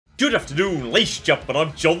Good afternoon, ladies and gentlemen,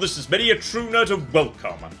 I'm John, this is Many a True Nerd, and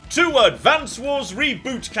welcome to Advance Wars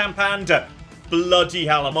Reboot Camp, and bloody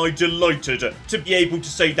hell am I delighted to be able to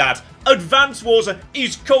say that Advance Wars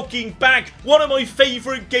is cocking back. One of my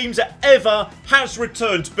favourite games ever has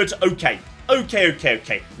returned, but okay.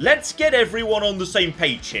 Let's get everyone on the same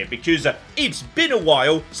page here, because it's been a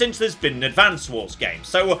while since there's been an Advance Wars game.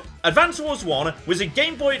 So, Advance Wars 1 was a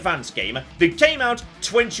Game Boy Advance game that came out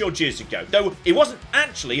 20 odd years ago, though it wasn't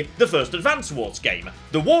actually the first Advance Wars game.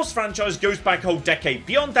 The Wars franchise goes back a whole decade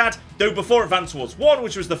beyond that, though before Advance Wars 1,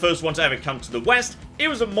 which was the first one to ever come to the West, it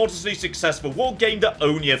was a modestly successful war game that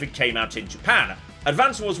only ever came out in Japan.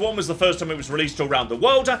 Advance Wars 1 was the first time it was released around the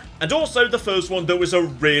world, and also the first one that was a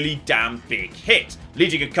really damn big hit,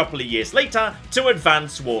 leading a couple of years later to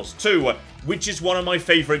Advance Wars 2, which is one of my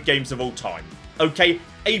favourite games of all time. Okay,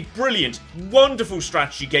 a brilliant, wonderful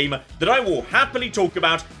strategy game that I will happily talk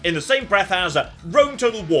about in the same breath as Rome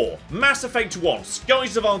Total War, Mass Effect 1,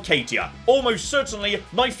 Skies of Arcadia, almost certainly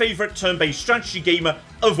my favourite turn-based strategy game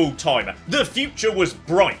of all time. The future was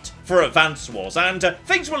bright for Advance Wars, and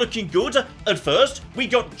things were looking good. At first, we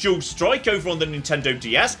got Dual Strike over on the Nintendo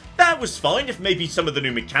DS. That was fine, if maybe some of the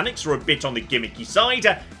new mechanics were a bit on the gimmicky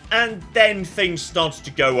side, and then things started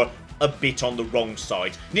to go a bit on the wrong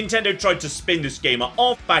side. Nintendo tried to spin this game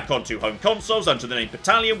off back onto home consoles under the name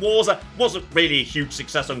Battalion Wars. Wasn't really a huge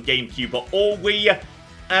success on GameCube or Wii,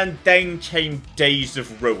 and then came Days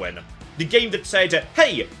of Ruin. The game that said,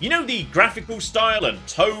 hey, you know the graphical style and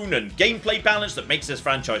tone and gameplay balance that makes this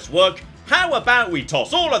franchise work? How about we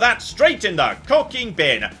toss all of that straight in the cocking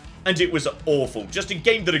bin? And it was awful, just a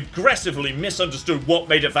game that aggressively misunderstood what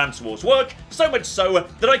made Advance Wars work, so much so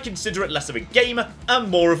that I consider it less of a game and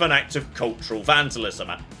more of an act of cultural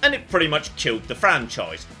vandalism, and it pretty much killed the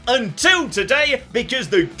franchise. Until today, because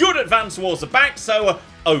the good Advance Wars are back, so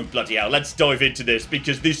oh bloody hell, let's dive into this,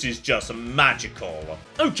 because this is just magical.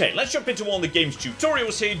 Okay, let's jump into one of the game's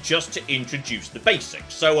tutorials here just to introduce the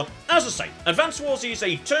basics. So, as I say, Advance Wars is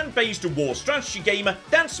a turn-based war strategy game.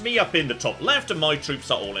 That's me up in the top left, and my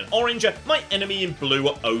troops are all in orange, my enemy in blue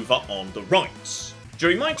over on the right.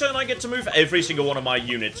 During my turn, I get to move every single one of my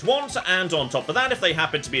units once, and on top of that, if they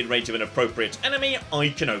happen to be in range of an appropriate enemy, I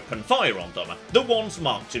can open fire on them. The ones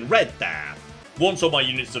marked in red there. Once all my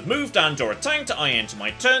units have moved and or attacked, I enter my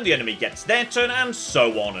turn, the enemy gets their turn, and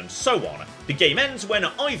so on and so on. The game ends when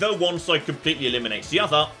either one side completely eliminates the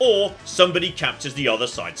other, or somebody captures the other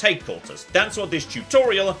side's headquarters. That's what this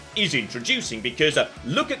tutorial is introducing, because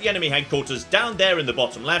look at the enemy headquarters down there in the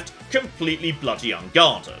bottom left, completely bloody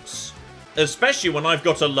unguarded. Especially when I've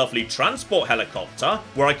got a lovely transport helicopter,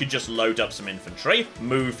 where I could just load up some infantry,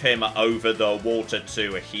 move him over the water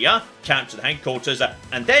to here, capture the headquarters,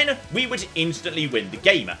 and then we would instantly win the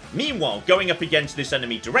game. Meanwhile, going up against this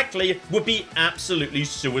enemy directly would be absolutely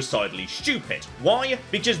suicidally stupid. Why?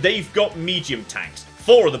 Because they've got medium tanks.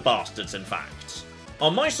 4 of the bastards, in fact.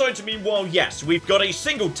 On my side, meanwhile, yes, we've got a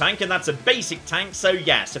single tank, and that's a basic tank, so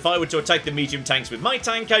yes, if I were to attack the medium tanks with my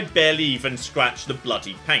tank, I'd barely even scratch the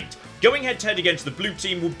bloody paint. Going head-to-head against the blue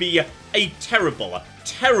team would be a terrible,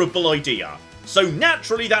 terrible idea. So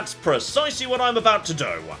naturally, that's precisely what I'm about to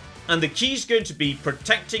do. And the key's going to be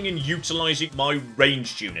protecting and utilising my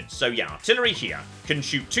ranged units. So yeah, artillery here can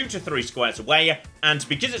shoot 2 to 3 squares away, and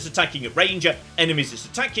because it's attacking at range, enemies it's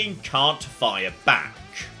attacking can't fire back.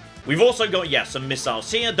 We've also got, yeah, some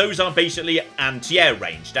missiles here. Those are basically anti-air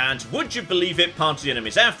ranged, and would you believe it, part of the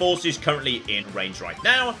enemy's air force is currently in range right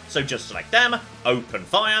now, so just select them, open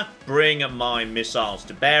fire, bring my missiles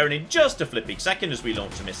to bear, and in just a flipping second as we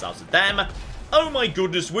launch the missiles at them, oh my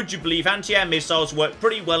goodness, would you believe anti-air missiles work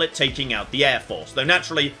pretty well at taking out the air force, though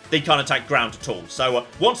naturally they can't attack ground at all, so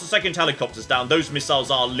once the second helicopter's down, those missiles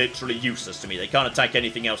are literally useless to me. They can't attack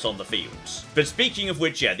anything else on the fields. But speaking of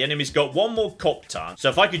which, yeah, the enemy's got one more copter, so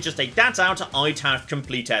if I could just take that out, I'd have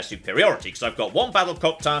complete air superiority, because I've got one battle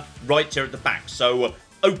copter right here at the back. So,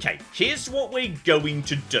 okay, here's what we're going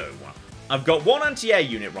to do. I've got one anti-air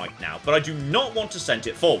unit right now, but I do not want to send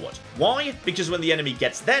it forward. Why? Because when the enemy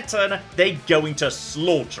gets their turn, they're going to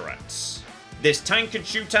slaughter it. This tank could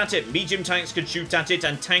shoot at it, medium tanks could shoot at it,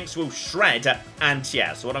 and tanks will shred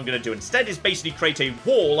anti-air. So what I'm going to do instead is basically create a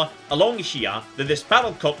wall along here that this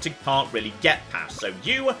battlecopter can't really get past. So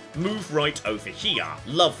you move right over here.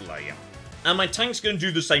 Lovely. And my tank's going to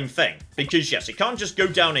do the same thing, because yes, it can't just go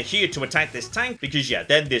down here to attack this tank, because yeah,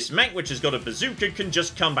 then this mech, which has got a bazooka, can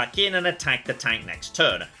just come back in and attack the tank next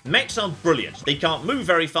turn. Mechs are brilliant. They can't move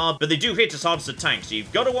very far, but they do hit as hard as a tank, so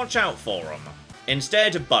you've got to watch out for them.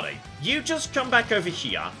 Instead, buddy, you just come back over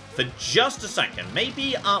here for just a second.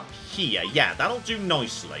 Maybe up here. Yeah, that'll do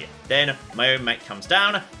nicely. Then my own mech comes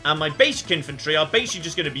down, and my basic infantry are basically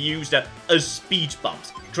just going to be used as speed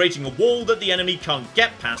bumps, creating a wall that the enemy can't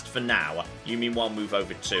get past for now. You meanwhile move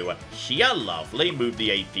over to here. Lovely. Move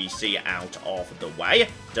the APC out of the way.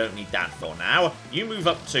 Don't need that for now. You move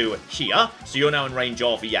up to here, so you're now in range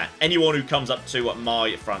of, yeah, anyone who comes up to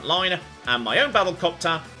my front line, and my own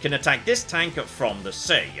battlecopter can attack this tank from the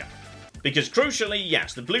sea. Because crucially,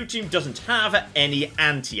 yes, the blue team doesn't have any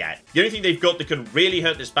anti-air. The only thing they've got that can really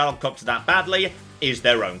hurt this battlecopter that badly is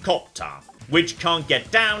their own copter, which can't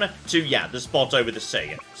get down to, yeah, the spot over the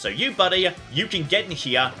sea. So you, buddy, you can get in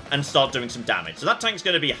here and start doing some damage. So that tank's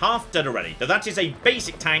going to be half dead already. But that is a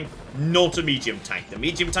basic tank, not a medium tank. The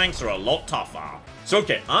medium tanks are a lot tougher. So,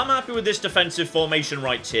 okay, I'm happy with this defensive formation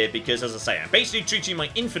right here because, as I say, I'm basically treating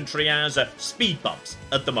my infantry as speed bumps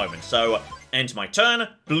at the moment. So, end my turn,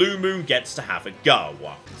 Blue Moon gets to have a go.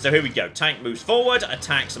 So here we go, tank moves forward,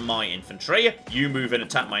 attacks my infantry, you move and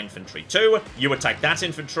attack my infantry too, you attack that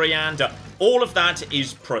infantry, and all of that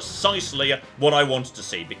is precisely what I wanted to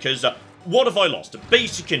see, because what have I lost?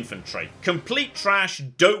 Basic infantry. Complete trash,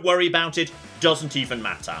 don't worry about it, doesn't even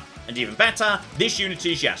matter. And even better, this unit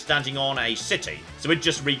is, yeah, standing on a city. So it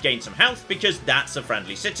just regained some health because that's a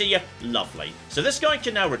friendly city. Lovely. So this guy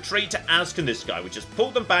can now retreat, as can this guy, which has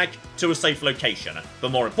pulled them back to a safe location.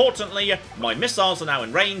 But more importantly, my missiles are now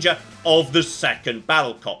in range of the second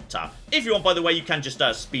battlecopter. If you want, by the way, you can just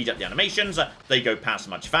speed up the animations. They go past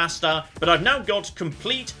much faster. But I've now got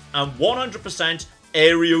complete and 100%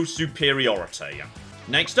 aerial superiority.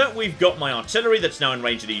 Next up, we've got my artillery that's now in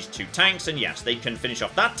range of these two tanks, and yes, they can finish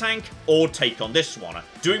off that tank or take on this one,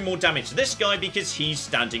 doing more damage to this guy because he's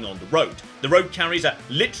standing on the road. The road carries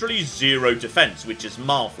literally 0 defense, which is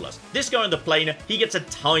marvelous. This guy on the plane, he gets a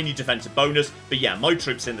tiny defensive bonus, but yeah, my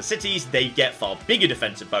troops in the cities, they get far bigger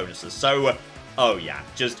defensive bonuses, so, oh yeah,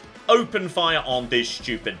 just open fire on this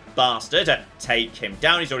stupid bastard, take him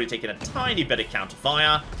down. He's already taken a tiny bit of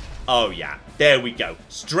counterfire. Oh yeah, there we go.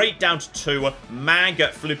 Straight down to 2,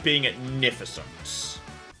 mag-flipping-nificent.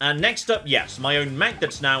 And next up, yes, my own mech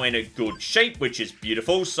that's now in a good shape, which is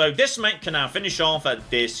beautiful. So this mech can now finish off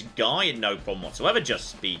this guy, no problem whatsoever.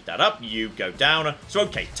 Just speed that up, you go down. So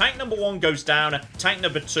okay, tank number 1 goes down, tank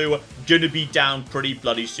number 2 gonna be down pretty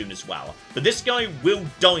bloody soon as well. But this guy will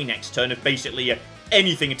die next turn if basically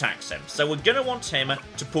anything attacks him. So we're going to want him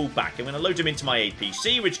to pull back. I'm going to load him into my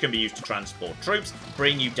APC, which can be used to transport troops,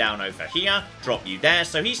 bring you down over here, drop you there.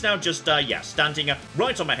 So he's now just, yeah, standing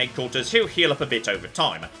right on my headquarters. He'll heal up a bit over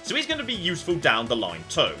time. So he's going to be useful down the line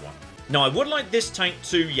too. Now, I would like this tank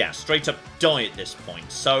to, yeah, straight up die at this point.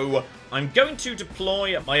 So I'm going to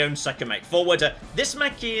deploy my own second mech forward. This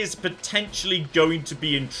mech is potentially going to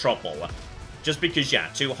be in trouble. Just because, yeah,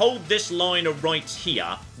 to hold this line right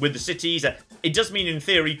here with the cities, it does mean, in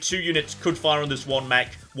theory, 2 units could fire on this one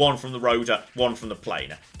mech, 1 from the road, 1 from the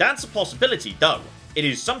plane. That's a possibility, though. It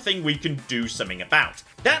is something we can do something about.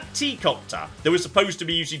 That T-copter that was supposed to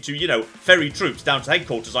be using to, you know, ferry troops down to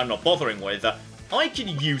headquarters I'm not bothering with, I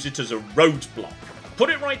can use it as a roadblock.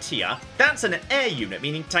 Put it right here. That's an air unit,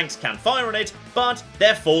 meaning tanks can fire on it, but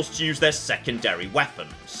they're forced to use their secondary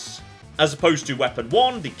weapons. As opposed to weapon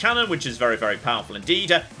 1, the cannon, which is very, very powerful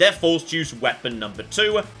indeed, they're forced to use weapon number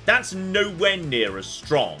 2. That's nowhere near as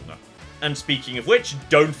strong. And speaking of which,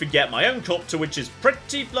 don't forget my own copter, which is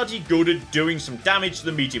pretty bloody good at doing some damage to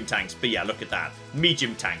the medium tanks. But yeah, look at that.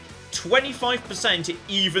 Medium tank. 25%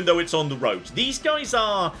 even though it's on the road. These guys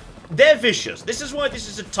are... they're vicious. This is why this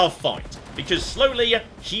is a tough fight. Because slowly,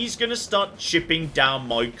 he's going to start chipping down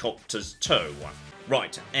my copters too.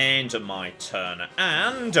 Right, and my turn,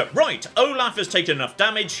 and right, Olaf has taken enough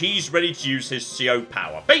damage, he's ready to use his CO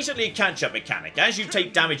power. Basically a catch-up mechanic. As you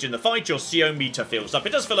take damage in the fight, your CO meter fills up.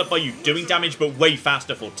 It does fill up by you doing damage, but way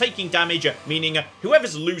faster for taking damage, meaning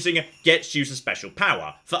whoever's losing gets to use a special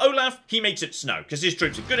power. For Olaf, he makes it snow, because his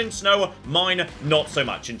troops are good in snow, mine not so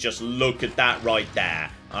much, and just look at that right there.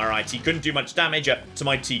 Alright, he couldn't do much damage to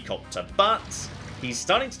my T-copter, but he's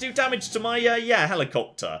starting to do damage to my, yeah,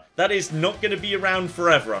 helicopter. That is not going to be around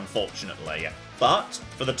forever, unfortunately. But,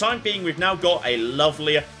 for the time being, we've now got a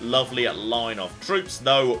lovely, lovely line of troops,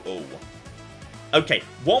 though. Ooh. Okay,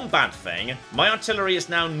 one bad thing. My artillery is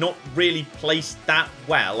now not really placed that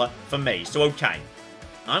well for me. So, okay.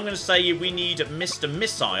 I'm going to say we need Mr.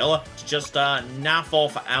 Missile to just naff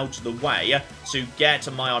off out of the way to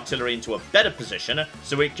get my artillery into a better position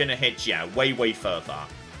so it can hit, yeah, way, way further.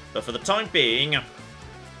 But for the time being,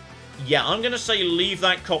 yeah, I'm going to say leave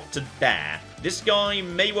that copter there. This guy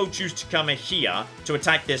may well choose to come here to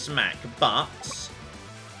attack this mech, but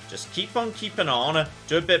Just keep on keeping on.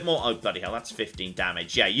 Do a bit more. Oh, bloody hell, that's 15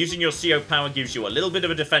 damage. Yeah, using your CO power gives you a little bit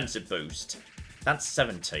of a defensive boost. That's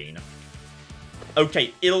 17.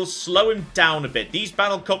 Okay, it'll slow him down a bit. These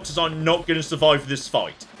battlecopters are not going to survive this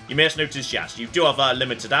fight. You may have noticed, yes, you do have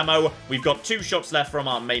limited ammo. We've got 2 shots left from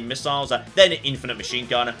our main missiles, then infinite machine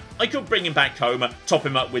gun. I could bring him back home, top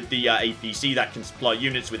him up with the APC that can supply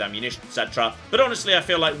units with ammunition, etc. But honestly, I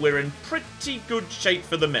feel like we're in pretty good shape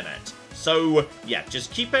for the minute. So, yeah,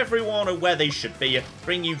 just keep everyone where they should be.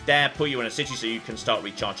 Bring you there, put you in a city so you can start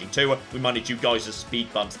recharging too. We might need you guys as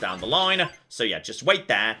speed bumps down the line. So, yeah, just wait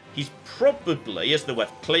there. He's probably, as the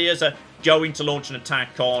weather clears, going to launch an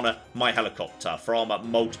attack on my helicopter from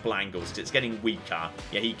multiple angles. It's getting weaker.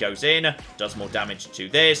 Yeah, he goes in, does more damage to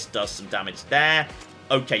this, does some damage there.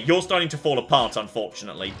 Okay, you're starting to fall apart,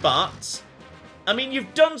 unfortunately, but I mean,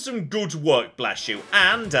 you've done some good work, bless you,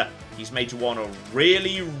 and he's made one a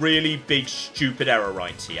really, really big, stupid error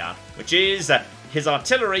right here, which is his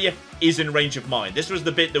artillery is in range of mine. This was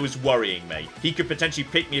the bit that was worrying me. He could potentially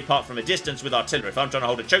pick me apart from a distance with artillery. If I'm trying to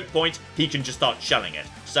hold a choke point, he can just start shelling it.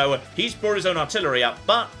 So he's brought his own artillery up,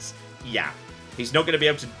 but yeah, he's not going to be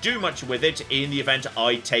able to do much with it in the event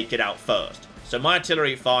I take it out first. So my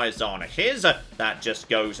artillery fires on his. That just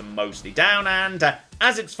goes mostly down, and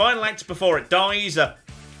as its final act before it dies,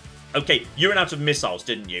 okay, you ran out of missiles,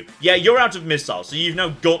 didn't you? Yeah, you're out of missiles, so you've now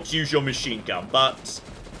got to use your machine gun, but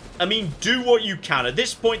I mean, do what you can. At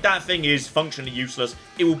this point, that thing is functionally useless.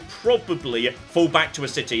 It will probably fall back to a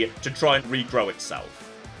city to try and regrow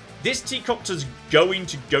itself. This T-copter's going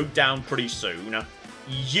to go down pretty soon.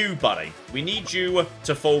 You, buddy, we need you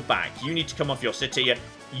to fall back. You need to come off your city.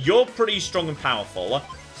 You're pretty strong and powerful,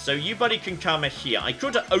 so you, buddy, can come here. I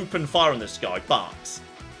could open fire on this guy, but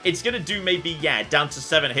it's going to do maybe, yeah, down to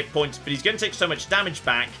 7 hit points, but he's going to take so much damage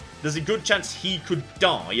back, there's a good chance he could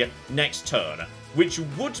die next turn, which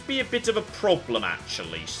would be a bit of a problem,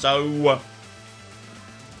 actually. So,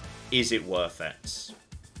 is it worth it?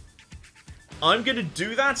 I'm going to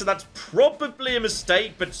do that, so that's probably a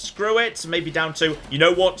mistake, but screw it. Maybe down to, you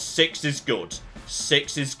know what, 6 is good.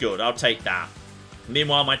 6 is good, I'll take that.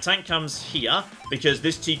 Meanwhile, my tank comes here, because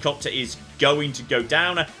this T-copter is going to go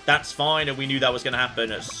down. That's fine, and we knew that was going to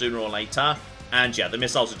happen sooner or later. And yeah, the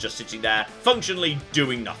missiles are just sitting there, functionally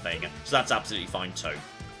doing nothing. So that's absolutely fine too.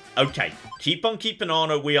 Okay, keep on keeping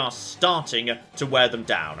on. We are starting to wear them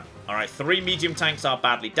down. Alright, 3 medium tanks are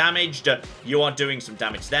badly damaged. You are doing some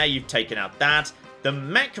damage there. You've taken out that. The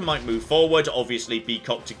mech might move forward. Obviously,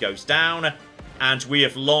 B-copter goes down. And we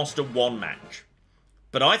have lost 1 mech.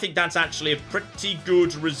 But I think that's actually a pretty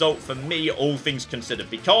good result for me, all things considered,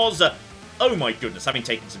 because, oh my goodness, having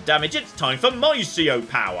taken some damage, it's time for my CO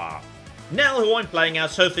power. Nell, who I'm playing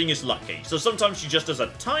as, her thing is lucky, so sometimes she just does a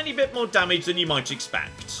tiny bit more damage than you might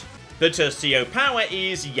expect. But her CO power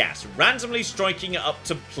is, yes, randomly striking up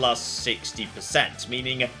to plus 60%,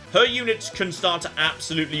 meaning her units can start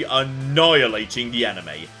absolutely annihilating the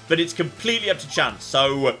enemy. But it's completely up to chance,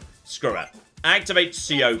 so screw it. Activate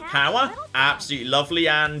CO power, absolutely lovely,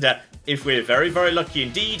 and if we're very, very lucky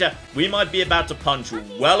indeed, we might be about to punch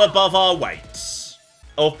well above our weights.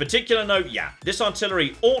 Of particular note, yeah, this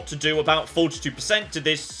artillery ought to do about 42% to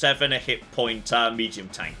this 7 hit point medium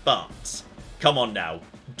tank, but come on now,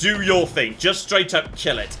 do your thing, just straight up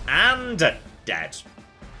kill it, and dead.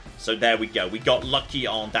 So there we go. We got lucky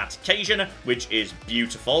on that occasion, which is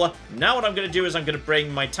beautiful. Now what I'm going to do is I'm going to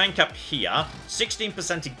bring my tank up here.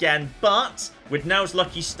 16% again, but with Now's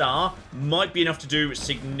lucky star, might be enough to do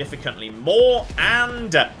significantly more.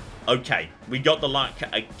 And, okay, we got the luck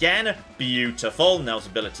again. Beautiful. Now's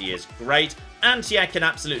ability is great. Anti-air can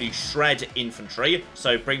absolutely shred infantry,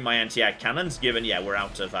 so bring my anti-air cannons, given, yeah, we're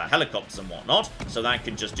out of helicopters and whatnot. So that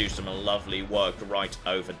can just do some lovely work right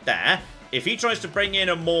over there. If he tries to bring in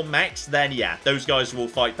more mechs, then yeah, those guys will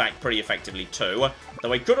fight back pretty effectively too.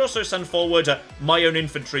 Though I could also send forward my own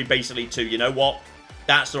infantry basically too. You know what?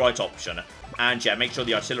 That's the right option. And yeah, make sure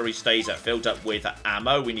the artillery stays filled up with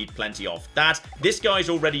ammo. We need plenty of that. This guy's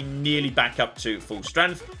already nearly back up to full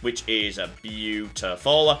strength, which is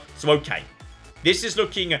beautiful. So okay. This is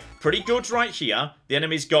looking pretty good right here. The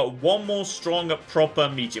enemy's got 1 more strong, proper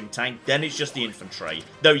medium tank. Then it's just the infantry.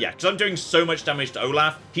 Though, yeah, because I'm doing so much damage to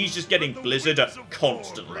Olaf, he's just getting blizzard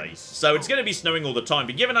constantly. So it's going to be snowing all the time.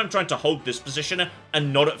 But given I'm trying to hold this position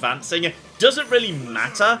and not advancing, doesn't really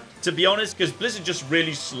matter, to be honest, because blizzard just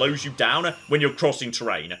really slows you down when you're crossing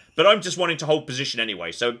terrain. But I'm just wanting to hold position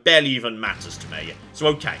anyway, so it barely even matters to me. So,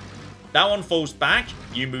 okay. That one falls back.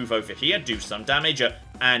 You move over here, do some damage.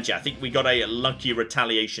 And yeah, I think we got a lucky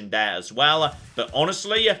retaliation there as well. But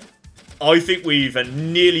honestly, I think we've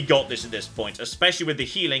nearly got this at this point, especially with the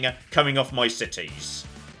healing coming off my cities.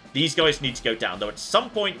 these guys need to go down. Though at some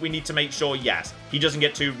point, we need to make sure, yes, he doesn't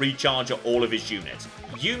get to recharge all of his units.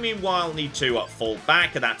 You, meanwhile, need to fall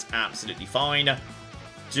back. That's absolutely fine.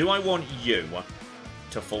 Do I want you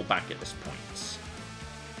to fall back at this point?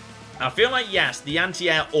 I feel like, yes, the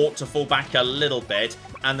anti-air ought to fall back a little bit,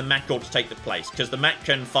 and the mech ought to take the place, because the mech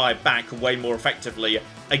can fire back way more effectively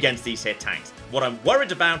against these here tanks. What I'm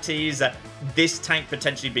worried about is this tank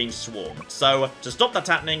potentially being swarmed. So, to stop that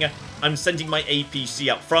happening, I'm sending my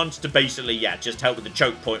APC up front to basically, yeah, just help with the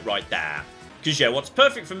choke point right there. Because, yeah, what's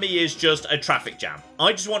perfect for me is just a traffic jam.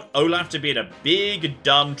 I just want Olaf to be in a big,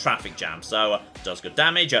 dumb traffic jam. So, does good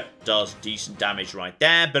damage, does decent damage right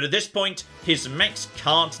there. But at this point, his mechs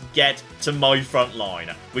can't get to my front line,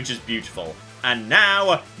 which is beautiful. And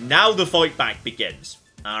now the fight back begins.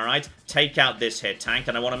 Alright, take out this here tank,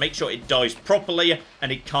 and I want to make sure it dies properly,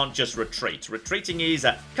 and it can't just retreat. Retreating is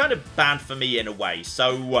kind of bad for me in a way,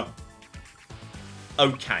 so...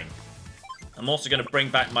 okay. I'm also going to bring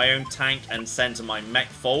back my own tank and send my mech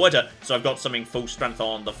forward, so I've got something full strength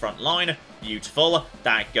on the front line. Beautiful.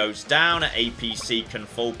 That goes down. APC can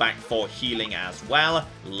fall back for healing as well.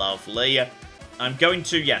 Lovely. I'm going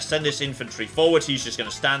to, yeah, send this infantry forward. He's just going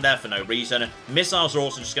to stand there for no reason. Missiles are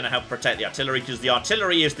also just going to help protect the artillery, because the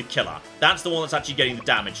artillery is the killer. That's the one that's actually getting the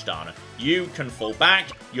damage done. You can fall back.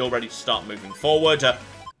 You're ready to start moving forward.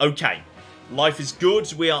 Okay. Life is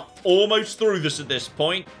good. We are almost through this at this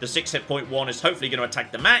point. The 6 hit point one is hopefully going to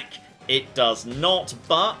attack the mech. It does not,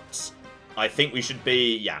 but I think we should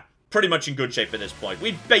be, yeah, pretty much in good shape at this point.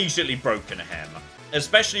 We've basically broken him.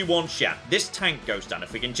 Especially once, yeah, this tank goes down.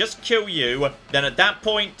 If we can just kill you, then at that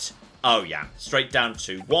point, oh yeah, straight down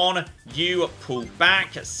to 1. You pull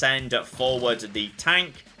back, send forward the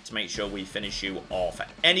tank to make sure we finish you off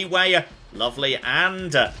anyway. Lovely,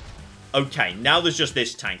 and... okay, now there's just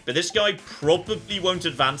this tank, but this guy probably won't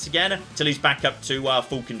advance again till he's back up to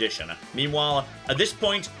full condition. Meanwhile, at this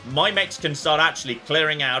point, my mechs can start actually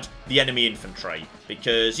clearing out the enemy infantry.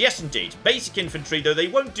 Because, yes indeed, basic infantry, though they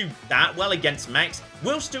won't do that well against mechs,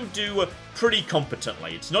 will still do pretty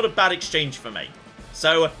competently. It's not a bad exchange for me.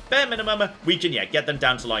 So, bare minimum, we can, yeah, get them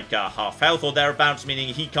down to like half health or thereabouts, meaning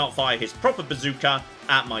he can't fire his proper bazooka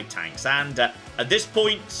at my tanks. And at this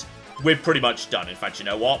point, we're pretty much done. In fact, you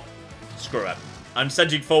know what? Screw it. I'm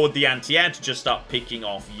sending forward the anti-air to just start picking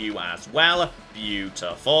off you as well.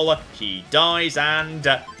 Beautiful. He dies, and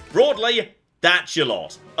broadly, that's your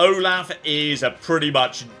lot. Olaf is pretty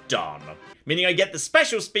much done. Meaning I get the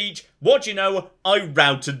special speech, what do you know, I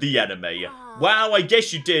routed the enemy. Wow, I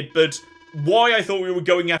guess you did, but why I thought we were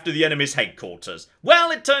going after the enemy's headquarters?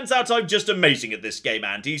 Well, it turns out I'm just amazing at this game,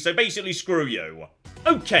 Andy, so basically screw you.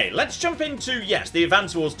 Okay, let's jump into, yes, the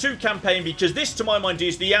Advance Wars 2 campaign, because this, to my mind,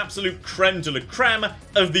 is the absolute creme de la creme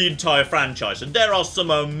of the entire franchise, and there are some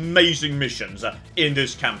amazing missions in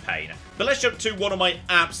this campaign. But let's jump to one of my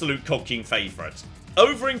absolute cocking favourites.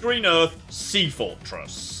 Over in Green Earth, Sea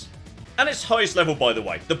Fortress. And its highest level, by the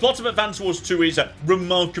way. The plot of Advance Wars 2 is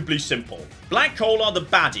remarkably simple. Black Hole are the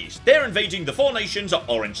baddies. They're invading the 4 nations: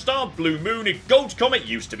 Orange Star, Blue Moon, Gold Comet,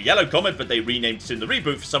 used to be Yellow Comet, but they renamed it in the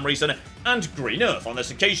reboot for some reason, and Green Earth. On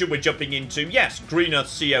this occasion, we're jumping into, yes, Green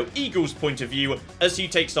Earth CO Eagle's point of view as he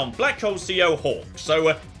takes on Black Hole CO Hawk.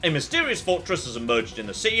 So, a mysterious fortress has emerged in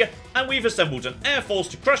the sea, and we've assembled an air force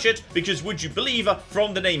to crush it, because would you believe,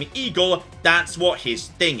 from the name Eagle, that's what his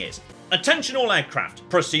thing is. Attention all aircraft,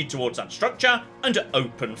 proceed towards that structure and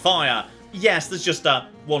open fire. Yes, there's just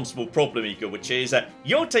one small problem, Eagle, which is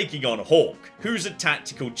you're taking on Hawk, who's a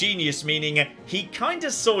tactical genius, meaning he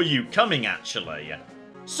kinda saw you coming, actually.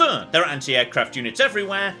 Sir, there are anti-aircraft units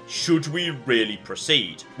everywhere. Should we really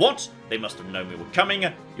proceed? What? They must have known we were coming.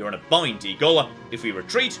 You're in a bind, Eagle. If we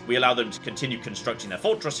retreat, we allow them to continue constructing their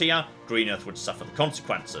fortress here. Green Earth would suffer the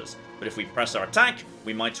consequences. But if we press our attack,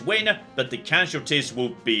 we might win, but the casualties will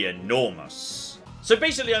be enormous. So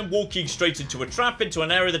basically, I'm walking straight into a trap, into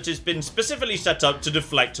an area that has been specifically set up to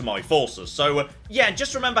deflect my forces. So, yeah,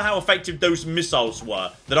 just remember how effective those missiles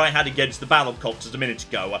were that I had against the battlecopters a minute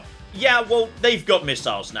ago. Yeah, well, they've got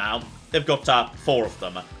missiles now. They've got 4 of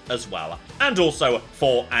them as well. And also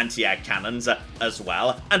 4 anti-air cannons as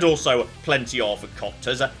well. And also plenty of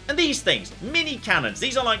copters. And these things, mini cannons,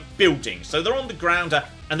 these are like buildings. So they're on the ground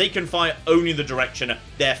and they can fire only in the direction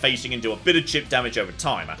they're facing and do a bit of chip damage over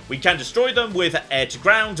time. We can destroy them with air to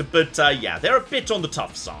ground, but yeah, they're a bit on the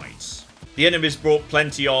tough side. The enemies brought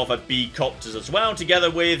plenty of B-copters as well, together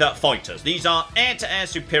with fighters. These are air-to-air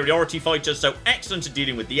superiority fighters, so excellent at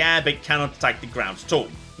dealing with the air, but cannot attack the ground at all.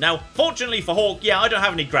 Now, fortunately for Hawk, yeah, I don't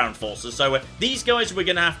have any ground forces, so these guys, we're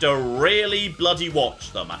going to have to really bloody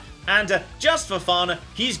watch them. And just for fun,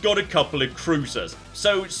 he's got a couple of cruisers.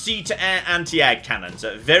 So sea-to-air anti-air cannons.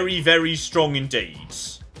 Very, very strong indeed.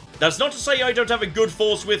 That's not to say I don't have a good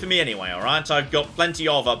force with me anyway, alright? I've got plenty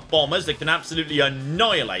of bombers that can absolutely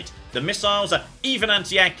annihilate the missiles, even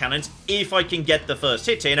anti-air cannons, if I can get the first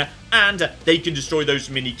hit in, and they can destroy those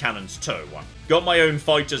mini cannons too. Got my own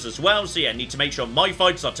fighters as well, so yeah, need to make sure my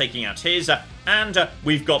fighters are taking out his, and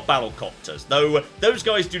we've got battlecopters, though those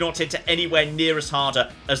guys do not hit anywhere near as hard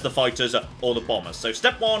as the fighters or the bombers. So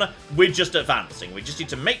step one, we're just advancing. We just need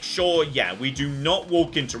to make sure, yeah, we do not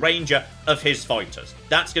walk into range of his fighters.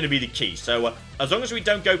 That's going to be the key. So as long as we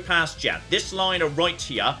don't go past, yeah, this line right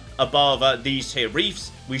here above these here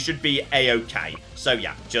reefs, we should be a-okay. So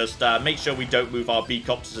yeah, just make sure we don't move our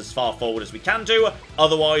B-copters as far forward as we can do.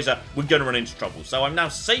 Otherwise, we're going to run into trouble. So I'm now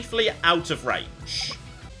safely out of range.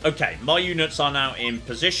 Okay, my units are now in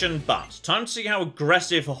position, but time to see how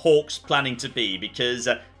aggressive Hawk's planning to be, because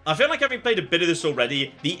I feel like having played a bit of this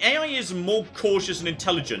already, the AI is more cautious and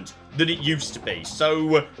intelligent than it used to be.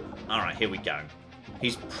 So, alright, here we go.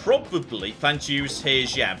 He's probably planning to use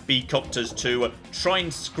his, yeah, B-copters to try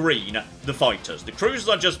and screen the fighters. The cruisers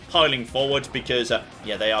are just piling forward because,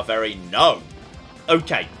 yeah, they are very... No!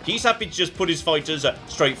 Okay, he's happy to just put his fighters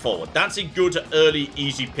straight forward. That's a good, early,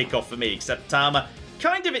 easy pick-off for me, except,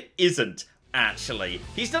 kind of it isn't, actually.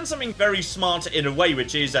 He's done something very smart in a way,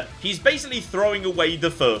 which is he's basically throwing away the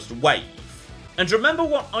first wave. And remember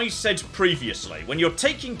what I said previously, when you're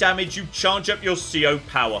taking damage, you charge up your CO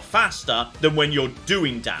power faster than when you're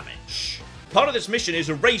doing damage. Part of this mission is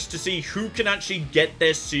a race to see who can actually get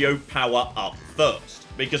their CO power up first,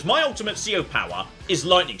 because my ultimate CO power is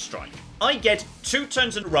Lightning Strike. I get 2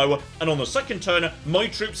 turns in a row, and on the second turn, my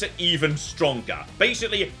troops are even stronger.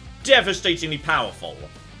 Basically, devastatingly powerful.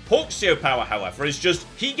 Hawk's CO power, however, is just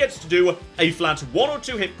he gets to do a flat 1 or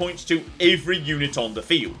 2 hit points to every unit on the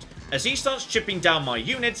field. As he starts chipping down my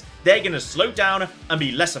units, they're going to slow down and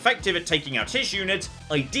be less effective at taking out his units.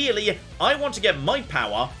 Ideally, I want to get my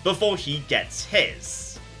power before he gets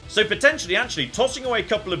his. So potentially actually tossing away a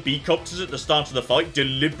couple of B-copters at the start of the fight,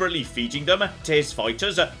 deliberately feeding them to his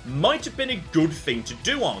fighters, might have been a good thing to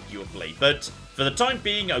do, arguably. But for the time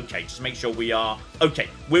being, okay, just make sure we are... Okay,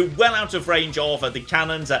 we're well out of range of the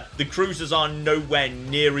cannons. The cruisers are nowhere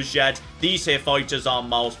near as yet. These here fighters are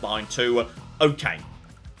miles behind too. Okay.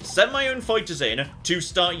 Send my own fighters in to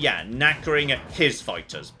start, yeah, knackering his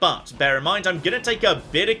fighters. But bear in mind, I'm going to take a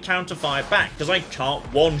bit of counter-fire back because I can't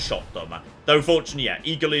one-shot them. Though fortunately, yeah,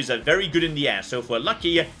 Eagle is very good in the air, so if we're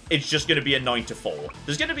lucky, it's just going to be a 9-4.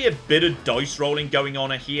 There's going to be a bit of dice rolling going on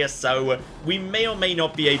here, so we may or may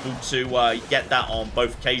not be able to get that on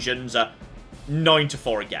both occasions.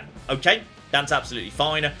 9-4 again, okay? That's absolutely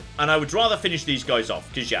fine, and I would rather finish these guys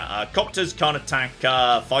off, because, yeah, copters can't attack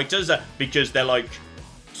fighters because they're, like,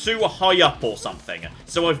 too high up or something.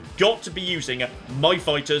 So I've got to be using my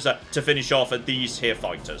fighters to finish off these here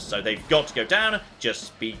fighters. So they've got to go down, just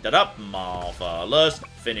speed that up, marvelous,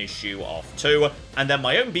 finish you off too. And then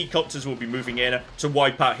my own B-copters will be moving in to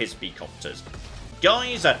wipe out his B-copters.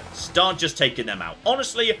 Guys, start just taking them out.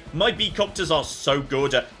 Honestly, my B-copters are so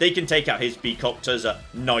good, they can take out his B-copters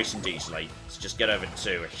nice and easily. Let's just get over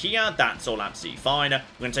to here, that's all absolutely fine. We're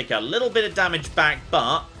going to take a little bit of damage back,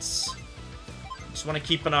 but... just want to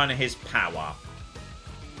keep an eye on his power.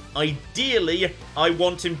 Ideally, I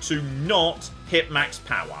want him to not hit max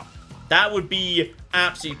power. That would be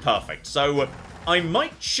absolutely perfect. So I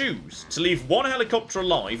might choose to leave one helicopter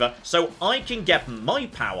alive so I can get my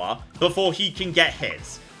power before he can get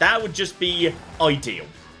his. That would just be ideal.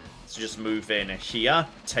 So just move in here.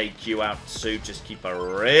 Take you out too. Just keep a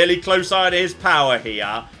really close eye to his power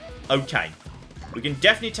here. Okay. We can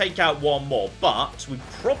definitely take out one more, but we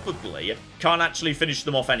probably can't actually finish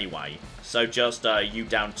them off anyway. So just you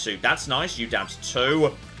down 2. That's nice. You down to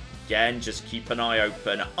 2. Again, just keep an eye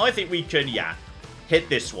open. I think we can, yeah, hit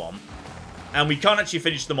this one. And we can't actually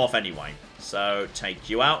finish them off anyway. So take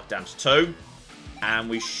you out, down to 2. And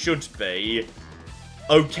we should be...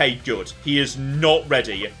 okay, good. He is not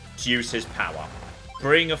ready to use his power.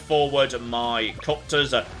 Bring forward my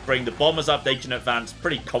copters, bring the bombers up. They can advance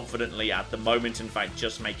pretty confidently at the moment. In fact,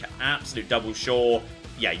 just make an absolute double sure.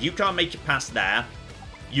 Yeah, you can't make it past there.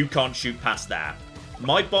 You can't shoot past there.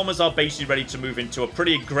 My bombers are basically ready to move into a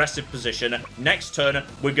pretty aggressive position. Next turn,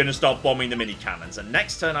 we're going to start bombing the mini cannons. And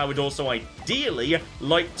next turn, I would also ideally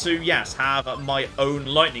like to, yes, have my own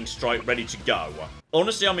lightning strike ready to go.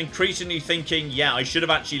 Honestly, I'm increasingly thinking, yeah, I should have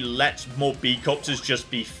actually let more B-copters just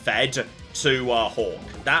be fed to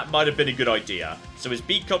Hawk. That might have been a good idea. So his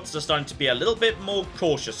B-copters are starting to be a little bit more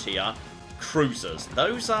cautious here. Cruisers.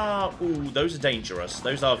 Those are... ooh, those are dangerous.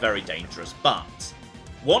 Those are very dangerous. But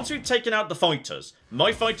once we've taken out the fighters,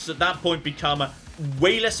 my fighters at that point become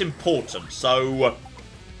way less important. So,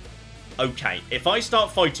 okay, if I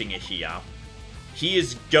start fighting it here, he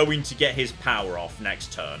is going to get his power off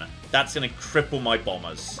next turn. That's going to cripple my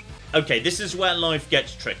bombers. Okay, this is where life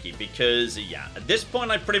gets tricky because, yeah, at this point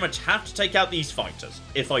I pretty much have to take out these fighters.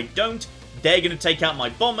 If I don't, they're going to take out my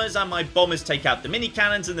bombers, and my bombers take out the mini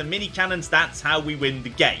cannons, and the mini cannons, that's how we win the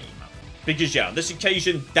game. Because, yeah, on this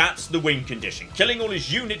occasion, that's the win condition. Killing all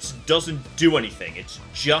his units doesn't do anything. It's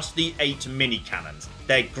just the 8 mini cannons.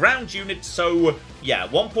 They're ground units, so, yeah,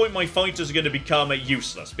 at one point my fighters are going to become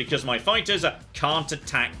useless because my fighters can't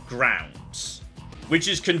attack grounds. Which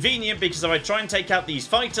is convenient because if I try and take out these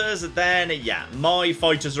fighters, then, yeah, my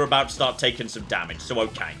fighters are about to start taking some damage, so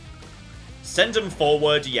okay. Send them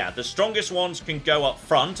forward, yeah, the strongest ones can go up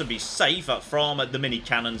front and be safe from the mini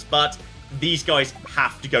cannons, but these guys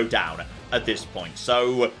have to go down at this point,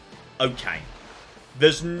 so, okay.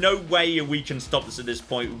 There's no way we can stop this at this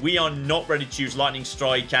point. We are not ready to use Lightning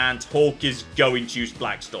Strike, and Hawk is going to use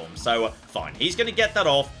Black Storm, so fine. He's going to get that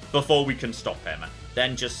off before we can stop him.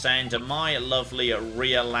 Then just send my lovely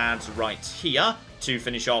rear lads right here to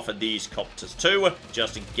finish off these copters too,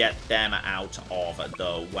 just to get them out of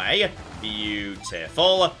the way.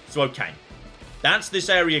 Beautiful. So, okay. That's this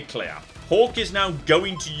area clear. Hawk is now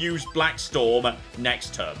going to use Black Storm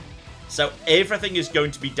next turn. So, everything is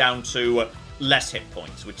going to be down to less hit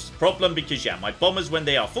points, which is a problem because, yeah, my bombers, when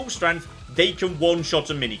they are full strength, they can one-shot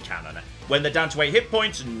a mini cannon. When they're down to 8 hit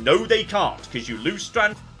points, no they can't, because you lose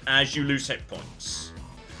strength as you lose hit points.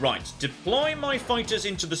 Right, deploy my fighters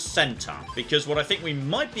into the center, because what I think we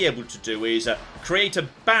might be able to do is create a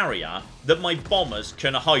barrier that my bombers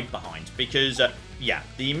can hide behind, because, yeah,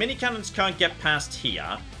 the mini cannons can't get past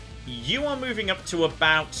here. You are moving up to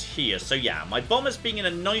about here, so yeah, my bombers being in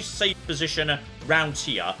a nice safe position round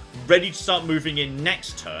here, ready to start moving in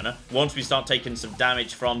next turn, once we start taking some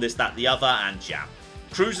damage from this, that, the other, and yeah.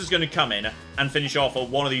 Cruiser's going to come in and finish off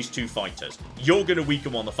one of these 2 fighters. You're going to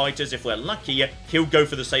weaken one of the fighters. If we're lucky, he'll go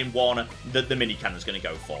for the same one that the mini cannon's going to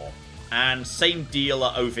go for. And same deal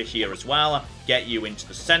over here as well. Get you into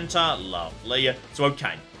the center. Lovely. So,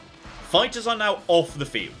 okay. Fighters are now off the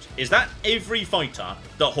field. Is that every fighter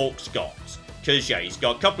that Hawk's got? Because, yeah, he's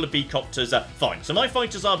got a couple of B-copters. Fine. So my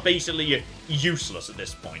fighters are basically useless at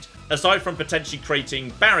this point, aside from potentially creating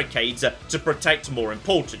barricades to protect more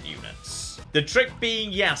important units. The trick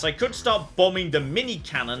being, yes, I could start bombing the mini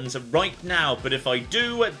cannons right now, but if I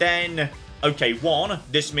do, then, okay, 1,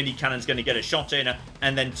 this mini cannon's going to get a shot in,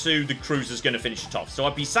 and then 2, the cruiser's going to finish it off. So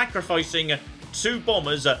I'd be sacrificing 2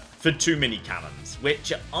 bombers for 2 mini cannons,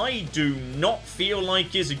 which I do not feel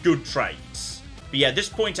like is a good trade. But yeah, at this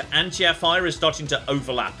point, anti-air fire is starting to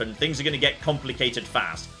overlap, and things are going to get complicated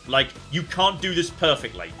fast. Like, you can't do this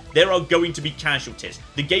perfectly. There are going to be casualties.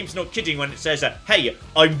 The game's not kidding when it says, hey,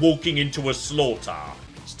 I'm walking into a slaughter.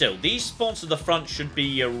 Still, these spots at the front should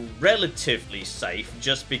be relatively safe,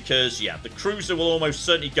 just because, yeah, the cruiser will almost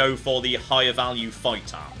certainly go for the higher value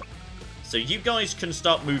fighter. So you guys can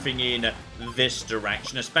start moving in this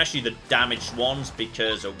direction, especially the damaged ones,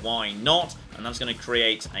 because why not? And that's going to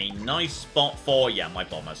create a nice spot for, yeah, my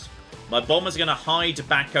bombers. My bombers are going to hide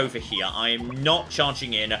back over here. I am not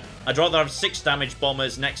charging in. I'd rather have 6 damage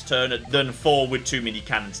bombers next turn than 4 with 2 mini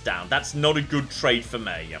cannons down. That's not a good trade for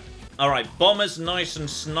me. Alright, bombers nice and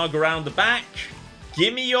snug around the back.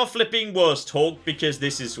 Give me your flipping worst, Hawk, because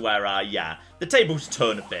this is where, yeah, the tables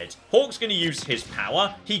turn a bit. Hawk's going to use his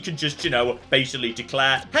power. He can just, you know, basically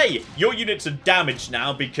declare, hey, your units are damaged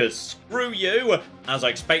now because screw you. As I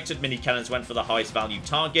expected, mini cannons went for the highest value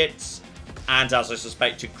targets. And as I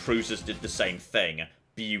suspected, cruisers did the same thing.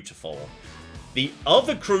 Beautiful. The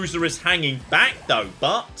other cruiser is hanging back, though,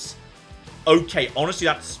 but... okay, honestly,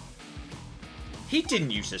 that's... he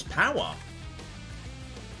didn't use his power.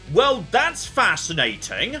 Well, that's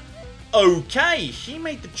fascinating. Okay, he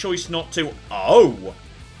made the choice not to... oh.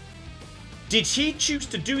 Did he choose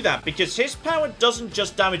to do that? Because his power doesn't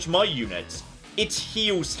just damage my units. It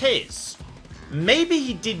heals his. Maybe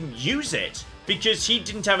he didn't use it because he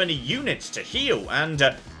didn't have any units to heal. And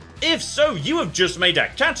if so, you have just made a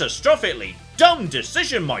catastrophically dumb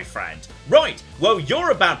decision, my friend. Right, well,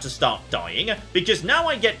 you're about to start dying because now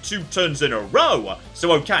I get 2 turns in a row.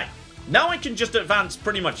 So, okay. Now I can just advance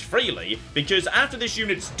pretty much freely, because after this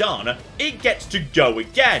unit's done, it gets to go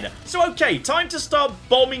again. So okay, time to start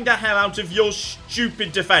bombing the hell out of your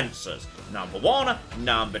stupid defenses. Number 1.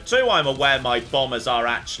 Number 2, I'm aware my bombers are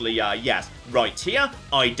actually, yes, right here.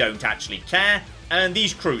 I don't actually care. And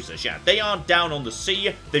these cruisers, yeah, they are down on the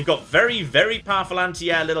sea. They've got very, very powerful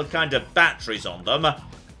anti-air little kind of batteries on them.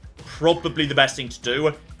 Probably the best thing to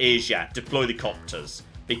do is, yeah, deploy the copters.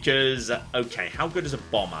 Because, okay, how good is a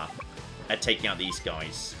bomber at taking out these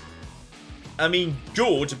guys? I mean,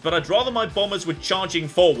 good, but I'd rather my bombers were charging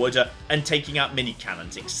forward and taking out mini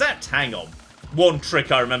cannons. Except, hang on, one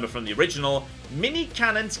trick I remember from the original, mini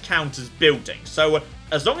cannons count as buildings. So,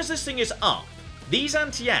 as long as this thing is up, these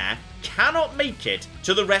anti-air cannot make it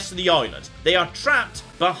to the rest of the island. They are trapped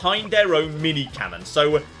behind their own mini cannons.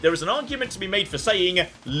 So, there is an argument to be made for saying,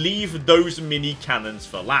 leave those mini cannons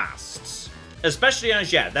for last. Especially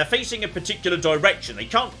as, yeah, they're facing a particular direction. They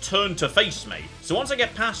can't turn to face me. So once I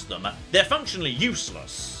get past them, they're functionally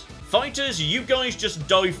useless. Fighters, you guys just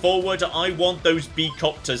dive forward. I want those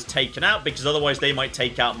B-copters taken out, because otherwise they might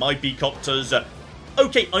take out my B-copters.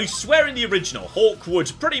 Okay, I swear in the original, Hawk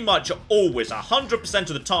would pretty much always, 100%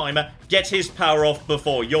 of the time, get his power off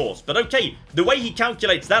before yours. But okay, the way he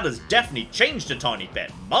calculates that has definitely changed a tiny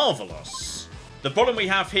bit. Marvellous. The problem we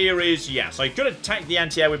have here is, yes, I could attack the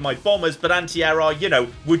anti-air with my bombers, but anti-air are, you know,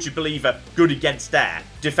 would you believe, good against air,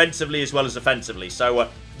 defensively as well as offensively. So,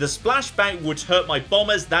 the splashback would hurt my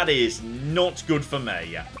bombers. That is not good for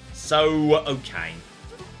me. So, okay.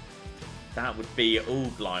 That would be,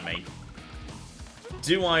 oh, blimey.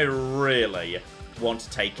 Do I really want to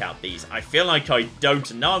take out these? I feel like I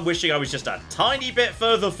don't. Now I'm wishing I was just a tiny bit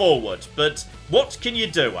further forward. But what can you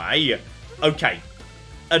do, eh? Okay.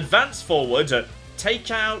 Advance forward, take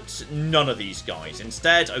out none of these guys.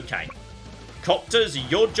 Instead, okay. Copters,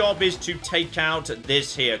 your job is to take out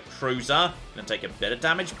this here cruiser. Gonna take a bit of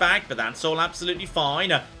damage back, but that's all absolutely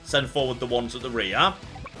fine. Send forward the ones at the rear.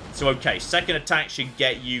 So, okay, second attack should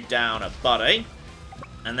get you down, buddy.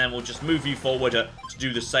 And then we'll just move you forward to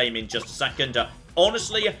do the same in just a second.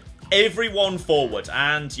 Honestly, everyone forward.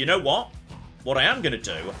 And you know what? What I am going to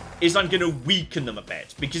do is I'm going to weaken them a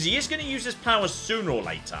bit, because he is going to use his power sooner or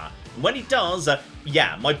later. And when he does,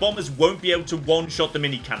 yeah, my bombers won't be able to one-shot the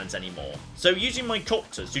mini cannons anymore. So using my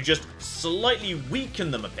copters to just slightly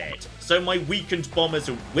weaken them a bit, so my weakened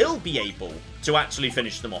bombers will be able to actually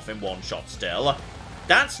finish them off in one shot still.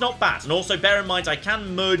 That's not bad. And also bear in mind, I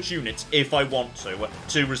can merge units if I want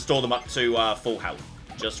to restore them up to full health.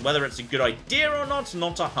 Just whether it's a good idea or not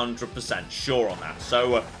 100% sure on that.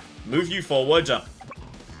 So, move you forward.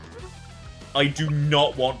 I do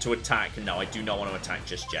not want to attack. No, I do not want to attack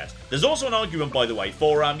just yet. There's also an argument, by the way,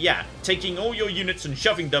 for, yeah, taking all your units and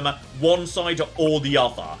shoving them one side or the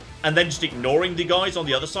other. And then just ignoring the guys on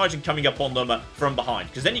the other side and coming up on them from behind.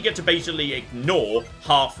 Because then you get to basically ignore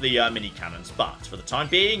half the mini cannons. But for the time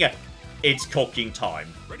being, it's cocking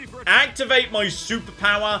time. Activate my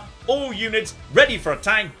superpower. All units ready for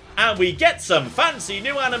attack. And we get some fancy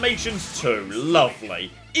new animations too.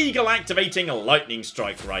 Lovely. Eagle activating a lightning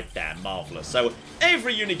strike right there. Marvellous. So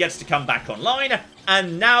every unit gets to come back online.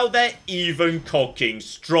 And now they're even cocking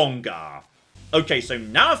stronger. Okay, so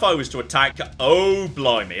now if I was to attack, oh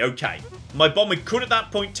blimey, okay. My bomber could at that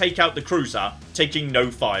point take out the cruiser, taking no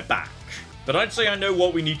fire back. But I'd say I know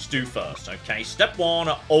what we need to do first, okay? Step one,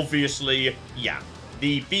 obviously, yeah,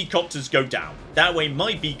 the B-copters go down. That way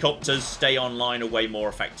my B-copters stay online way more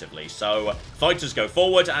effectively. So, fighters go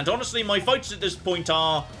forward, and honestly, my fighters at this point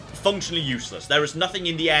are functionally useless. There is nothing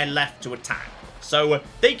in the air left to attack. So,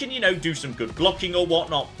 they can, you know, do some good blocking or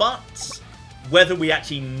whatnot, but whether we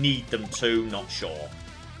actually need them to, not sure.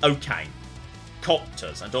 Okay.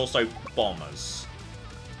 Copters and also bombers.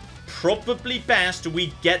 Probably best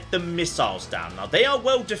we get the missiles down. Now, they are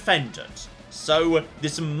well defended. So,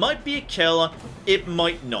 this might be a kill. It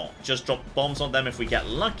might not. Just drop bombs on them if we get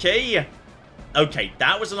lucky. Okay,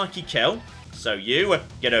 that was a lucky kill. So, you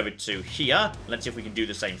get over to here. Let's see if we can do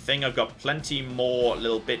the same thing. I've got plenty more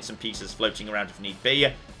little bits and pieces floating around if need be.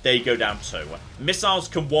 They go down too. Missiles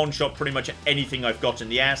can one-shot pretty much anything I've got in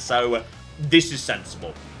the air, so this is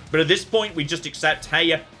sensible. But at this point, we just accept,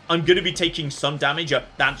 hey, I'm going to be taking some damage.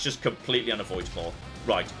 That's just completely unavoidable.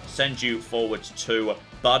 Right, send you forward to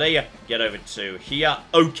buddy. Get over to here.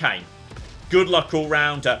 Okay. Good luck all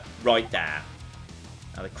round right there.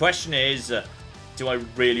 Now, the question is, do I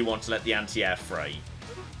really want to let the anti-air free?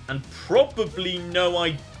 And probably no,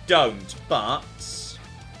 I don't, but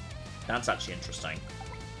that's actually interesting.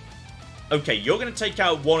 Okay, you're going to take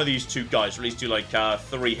out one of these two guys, or at least do like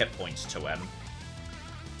 3 hit points to him.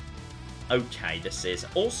 Okay, this is...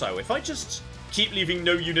 Also, if I just keep leaving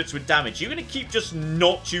no units with damage, you're going to keep just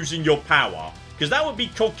not using your power. Because that would be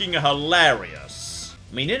cocking hilarious.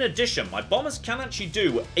 I mean, in addition, my bombers can actually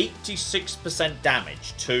do 86%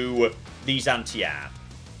 damage to these anti-air.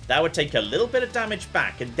 That would take a little bit of damage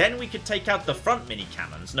back, and then we could take out the front mini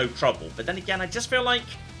cannons, no trouble. But then again, I just feel like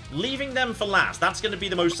leaving them for last, that's going to be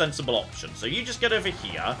the most sensible option. So you just get over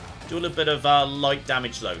here, do a little bit of light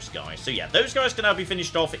damage to those guys. So yeah, those guys can now be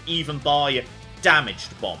finished off even by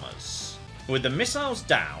damaged bombers. With the missiles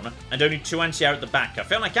down, and only 2 anti-air at the back, I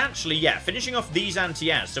feel like actually, yeah, finishing off these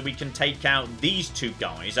anti-air so we can take out these 2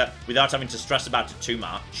 guys without having to stress about it too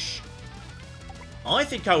much. I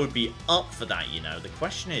think I would be up for that, you know. The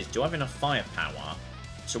question is, do I have enough firepower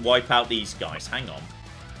to wipe out these guys? Hang on.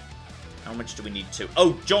 How much do we need to?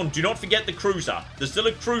 Oh, John, do not forget the cruiser. There's still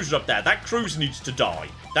a cruiser up there. That cruiser needs to die.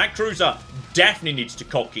 That cruiser definitely needs to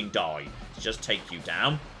cocking die. Let's just take you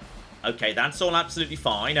down. Okay, that's all absolutely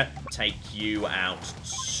fine. Take you out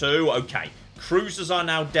too. Okay, cruisers are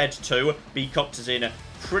now dead too. B-copter's in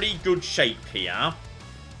pretty good shape here.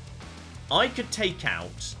 I could take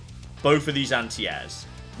out both of these anti-airs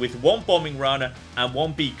with 1 bombing run and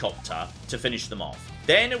 1 B-copter to finish them off.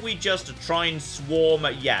 Then we just try and swarm,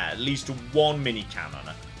 yeah, at least 1 mini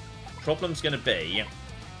cannon. Problem's going to be,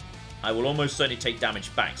 I will almost certainly take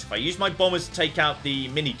damage back. So if I use my bombers to take out the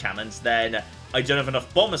mini cannons, then I don't have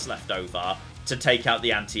enough bombers left over to take out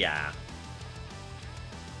the anti-air.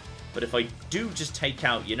 But if I do just take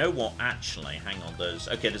out, you know what, actually, hang on, there's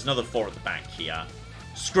another 4 at the back here.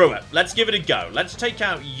 Screw it, let's give it a go. Let's take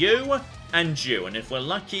out you and you, and if we're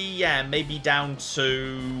lucky, yeah, maybe down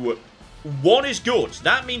to 1 is good.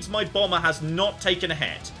 That means my bomber has not taken a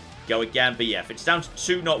hit. Go again, but yeah, if it's down to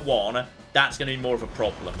 2, not 1, that's going to be more of a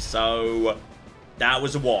problem. So, that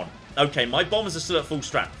was a 1. Okay, my bombers are still at full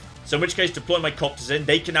strength. So in which case, deploy my copters in.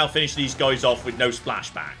 They can now finish these guys off with no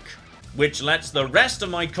splashback. Which lets the rest of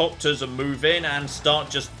my copters move in and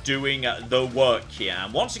start just doing the work here.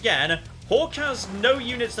 And once again, Hawk has no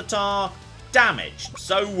units that are damaged.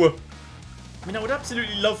 So, I mean, I would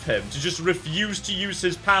absolutely love him to just refuse to use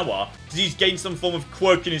his power because he's gained some form of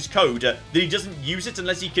quirk in his code that he doesn't use it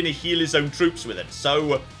unless he can heal his own troops with it.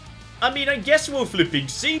 So, I mean, I guess we'll flipping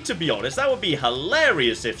see, to be honest. That would be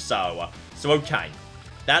hilarious if so. So, okay.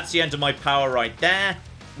 That's the end of my power right there.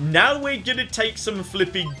 Now we're going to take some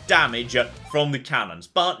flipping damage from the cannons,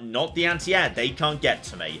 but not the anti-air. They can't get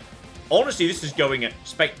to me. Honestly, this is going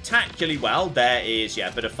spectacularly well. There is, yeah,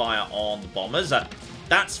 a bit of fire on the bombers.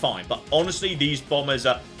 That's fine, but honestly, these bombers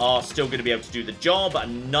are still going to be able to do the job.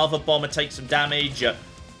 Another bomber takes some damage.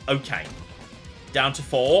 Okay. Down to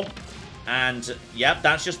 4. And, yep,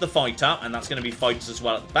 that's just the fighter, and that's going to be fighters as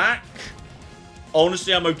well at the back.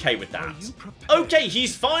 Honestly, I'm okay with that. Okay,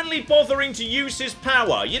 he's finally bothering to use his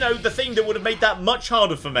power. You know, the thing that would have made that much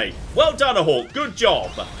harder for me. Well done, Hawk. Good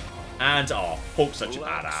job. And, oh, Hawk's such a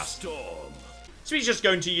badass. So he's just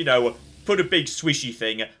going to, you know, put a big swishy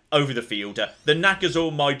thing over the field that knackers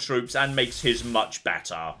all my troops and makes his much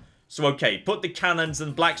better. So, okay, put the cannons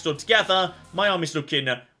and Blackstorm together. My army's looking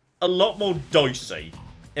a lot more dicey,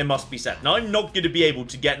 it must be said. Now, I'm not going to be able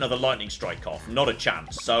to get another lightning strike off. Not a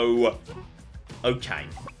chance. So, okay.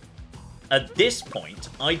 At this point,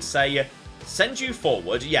 I'd say send you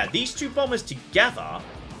forward. Yeah, these 2 bombers together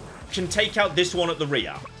can take out this one at the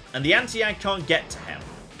rear. And the anti-air can't get to him.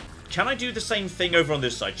 Can I do the same thing over on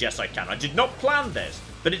this side? Yes, I can. I did not plan this,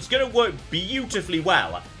 but it's going to work beautifully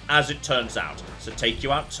well, as it turns out. So take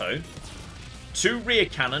you out too. 2 rear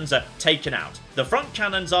cannons are taken out. The front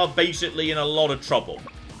cannons are basically in a lot of trouble.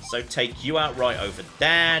 So take you out right over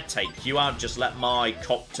there. Take you out. Just let my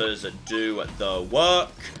copters do the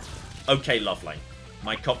work. Okay, lovely.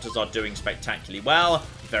 My copters are doing spectacularly well.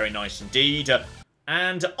 Very nice indeed.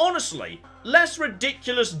 And honestly, less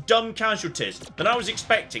ridiculous dumb casualties than I was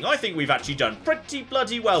expecting. I think we've actually done pretty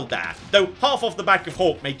bloody well there. Though half off the back of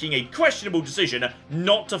Hawk making a questionable decision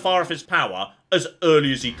not to fire off his power as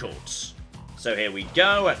early as he could. So here we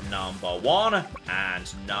go at number 1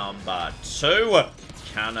 and number 2.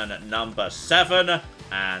 Cannon number 7.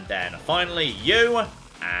 And then finally you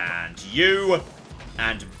and you.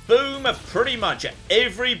 And boom, pretty much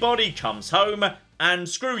everybody comes home. And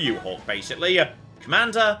screw you, Hawk, basically.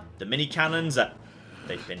 Commander, the mini cannons,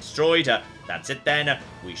 they've been destroyed. That's it then.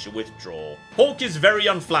 We shall withdraw. Hawk is very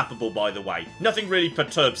unflappable, by the way. Nothing really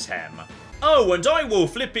perturbs him. Oh, and I will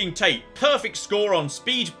flipping take perfect score on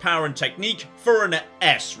speed, power, and technique for an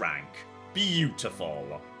S rank.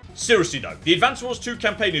 Beautiful. Seriously though, the Advance Wars 2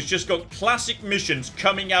 campaign has just got classic missions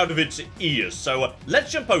coming out of its ears. So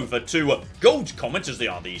let's jump over to Gold Comet, as they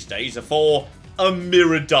are these days, for a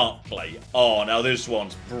Mirror Dark play. Oh, now this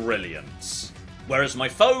one's brilliant. Whereas my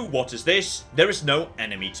foe, what is this? There is no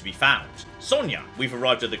enemy to be found. Sonia, we've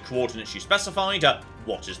arrived at the coordinates you specified.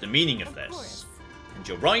 What is the meaning of this? And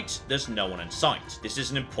you're right, there's no one in sight. This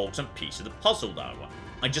is an important piece of the puzzle though.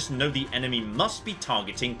 I just know the enemy must be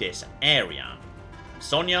targeting this area.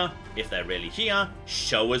 Sonia, if they're really here,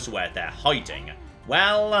 show us where they're hiding.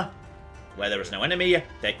 Well, where there is no enemy,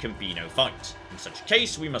 there can be no fight. In such a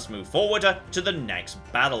case, we must move forward to the next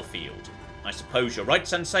battlefield. I suppose you're right,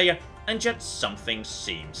 Sensei. and yet something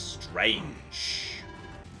seems strange.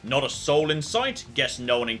 Not a soul in sight. Guess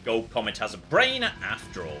no one in Gold Comet has a brain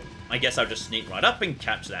after all. I guess I'll just sneak right up and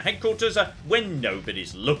capture their headquarters when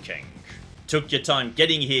nobody's looking. Took your time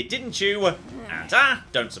getting here, didn't you? And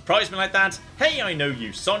don't surprise me like that. Hey, I know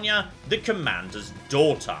you, Sonia, the commander's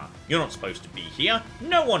daughter. You're not supposed to be here.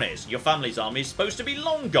 No one is. Your family's army is supposed to be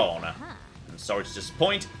long gone. And sorry to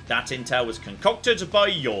disappoint, that intel was concocted by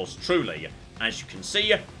yours truly. As you can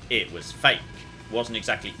see, it was fake. Wasn't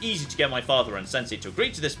exactly easy to get my father and Sensei to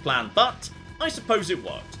agree to this plan, but I suppose it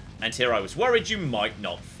worked. And here I was worried you might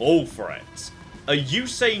not fall for it. Are you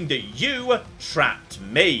saying that you trapped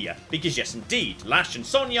me? Because yes indeed, Lash and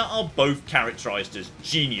Sonia are both characterized as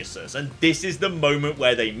geniuses, and this is the moment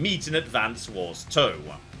where they meet in Advance Wars 2.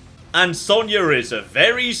 And Sonia is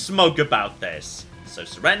very smug about this. So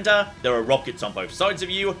surrender, there are rockets on both sides of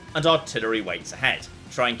you, and artillery waits ahead.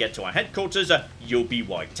 Try and get to our headquarters, you'll be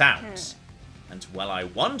wiped out. And well, I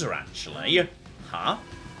wonder actually,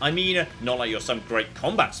 I mean, not like you're some great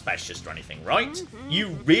combat specialist or anything, right?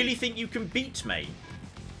 You really think you can beat me?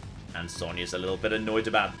 And Sonia's a little bit annoyed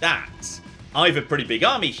about that. I have a pretty big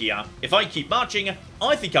army here. If I keep marching,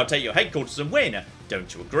 I think I'll take your headquarters and win.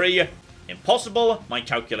 Don't you agree? Impossible. My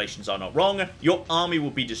calculations are not wrong. Your army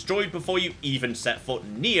will be destroyed before you even set foot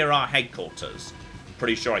near our headquarters. I'm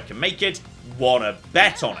pretty sure I can make it. Wanna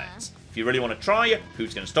bet on it? If you really want to try,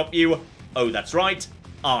 who's going to stop you? Oh, that's right.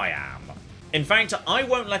 I am. In fact, I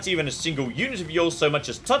won't let even a single unit of yours so much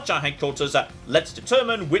as touch our headquarters. Let's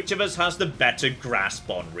determine which of us has the better grasp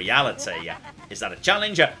on reality. Is that a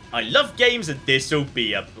challenge? I love games and this'll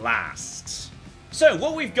be a blast. So,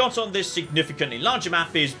 what we've got on this significantly larger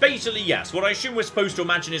map is basically, yes, what I assume we're supposed to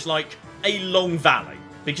imagine is like a long valley.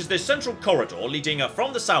 Because this central corridor leading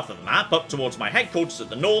from the south of the map up towards my headquarters at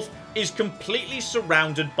the north is completely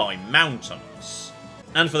surrounded by mountains.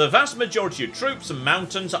 And for the vast majority of troops,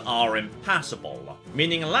 mountains are impassable.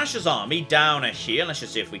 Meaning Lash's army down here, let's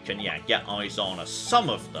just see if we can, get eyes on some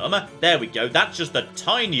of them. There we go, that's just the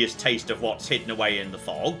tiniest taste of what's hidden away in the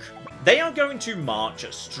fog. They are going to march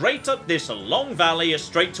straight up this long valley,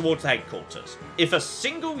 straight towards the headquarters. If a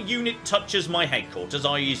single unit touches my headquarters,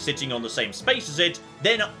 i.e. sitting on the same space as it,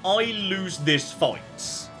 then I lose this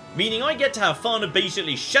fight. Meaning I get to have fun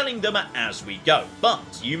basically shelling them as we go. But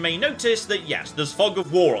you may notice that yes, there's fog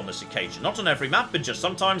of war on this occasion. Not on every map, but just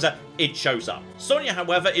sometimes it shows up. Sonia,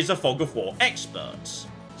 however, is a fog of war expert.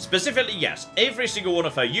 Specifically, yes, every single one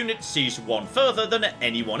of her units sees one further than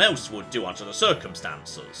anyone else would do under the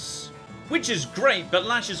circumstances. Which is great, but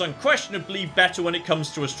Lash is unquestionably better when it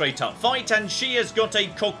comes to a straight up fight, and she has got a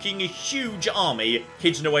cocking huge army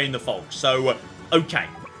hidden away in the fog. So, okay.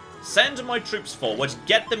 Send my troops forward,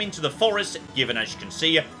 get them into the forest, given as you can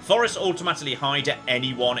see, forests automatically hide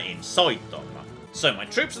anyone inside them. So my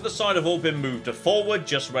troops at the side have all been moved forward,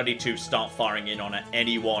 just ready to start firing in on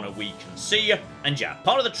anyone we can see. And yeah,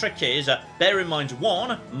 part of the trick is, bear in mind,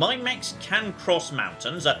 one, my mechs can cross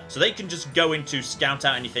mountains, so they can just go in to scout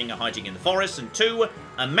out anything hiding in the forest, and two,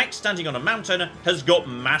 a mech standing on a mountain has got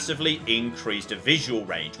massively increased visual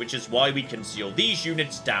range, which is why we can see all these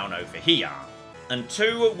units down over here. And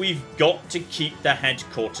two, we've got to keep the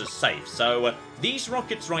headquarters safe. So these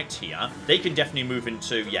rockets right here, they can definitely move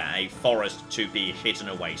into, a forest to be hidden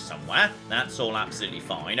away somewhere. That's all absolutely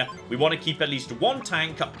fine. We want to keep at least one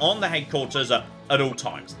tank on the headquarters at all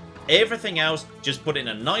times. Everything else, just put in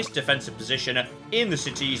a nice defensive position in the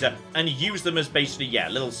cities and use them as basically,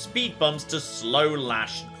 little speed bumps to slow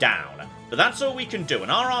Lash down. But that's all we can do,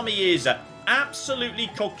 and our army is absolutely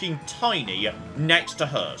cocking tiny next to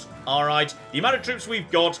hers. Alright, the amount of troops we've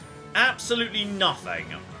got, absolutely nothing.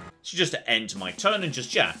 So just to end my turn and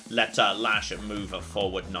just, let Lash move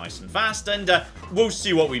forward nice and fast, and we'll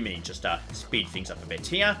see what we mean. Just speed things up a bit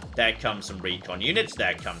here. There come some recon units,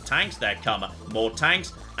 there come tanks, there come more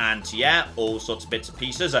tanks, and all sorts of bits and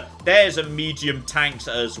pieces. There's a medium tanks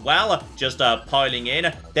as well, just piling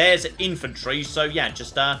in. There's infantry, so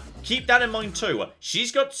just keep that in mind too.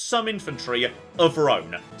 She's got some infantry of her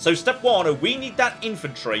own. So step one, we need that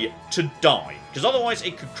infantry to die, because otherwise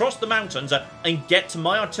it could cross the mountains and get to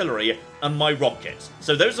my artillery and my rockets.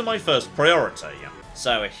 So those are my first priority.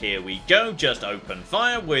 So here we go, just open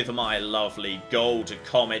fire with my lovely Gold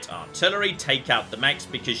Comet artillery. Take out the mechs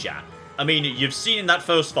because, I mean, you've seen in that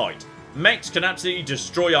first fight, mechs can absolutely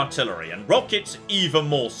destroy artillery, and rockets even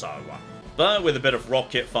more so. But with a bit of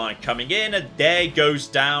rocket fire coming in, there goes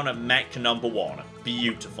down mech number one.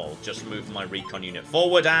 Beautiful. Just move my recon unit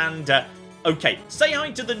forward, and Okay, say hi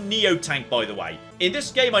to the Neo Tank, by the way. In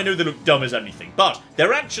this game, I know they look dumb as anything, but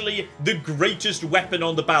they're actually the greatest weapon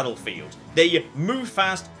on the battlefield. They move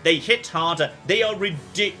fast, they hit harder, they are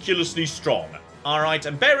ridiculously strong. Alright,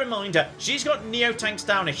 and bear in mind, she's got Neo Tanks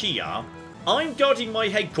down here. I'm guarding my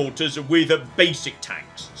headquarters with basic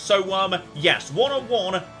tanks. So, yes,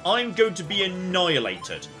 one-on-one, I'm going to be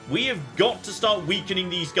annihilated. We have got to start weakening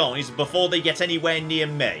these guys before they get anywhere near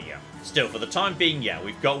me. Still, for the time being, yeah,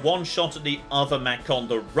 we've got one shot at the other mech on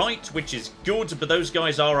the right, which is good, but those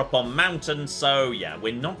guys are up on mountains, so yeah,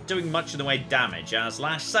 we're not doing much in the way of damage. As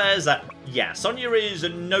Lash says, yeah, Sonya is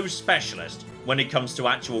no specialist when it comes to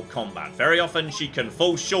actual combat. Very often, she can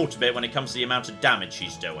fall short a bit when it comes to the amount of damage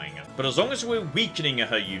she's doing. But as long as we're weakening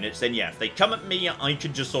her units, then yeah, if they come at me, I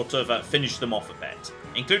can just sort of finish them off a bit.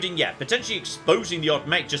 Including, yeah, potentially exposing the odd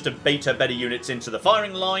mech just to bait her better units into the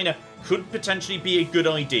firing line could potentially be a good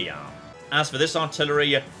idea. As for this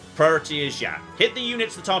artillery, priority is, yeah, hit the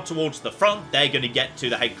units that are towards the front. They're going to get to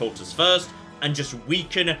the headquarters first and just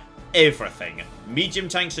weaken everything. Medium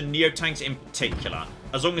tanks and Neo tanks in particular.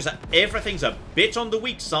 As long as everything's a bit on the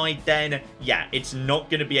weak side, then, yeah, it's not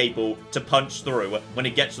going to be able to punch through when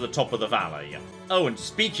it gets to the top of the valley. Oh, and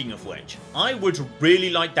speaking of which, I would really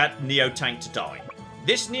like that Neo tank to die.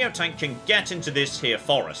 This Neo tank can get into this here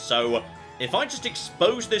forest, so if I just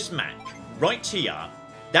expose this mech right here,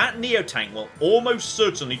 that Neo tank will almost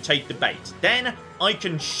certainly take the bait. Then I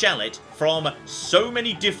can shell it from so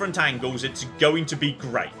many different angles, it's going to be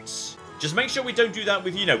great. Just make sure we don't do that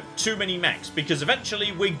with, you know, too many mechs, because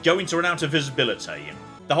eventually we're going to run out of visibility.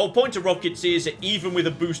 The whole point of rockets is, even with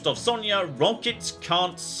a boost of Sonya, rockets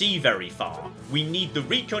can't see very far. We need the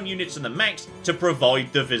recon units and the mechs to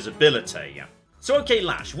provide the visibility. So okay,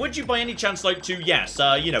 Lash, would you by any chance like to, yes,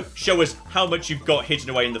 you know, show us how much you've got hidden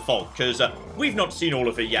away in the fog? Because we've not seen all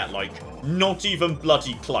of it yet, like, not even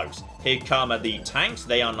bloody close. Here come the tanks.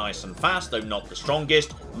 They are nice and fast, though not the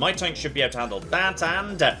strongest. My tank should be able to handle that,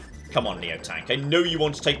 and come on, Neo tank. I know you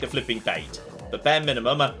want to take the flipping bait. But bare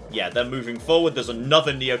minimum, yeah, they're moving forward. There's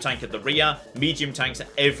another Neo tank at the rear. Medium tanks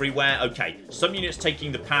everywhere. Okay, some units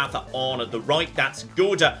taking the path on the right. That's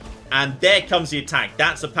good. And there comes the attack.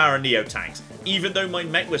 That's a pair of Neo tanks. Even though my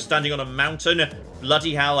mech was standing on a mountain,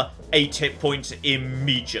 bloody hell, 8 hit points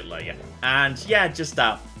immediately. And yeah, just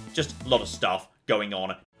a lot of stuff going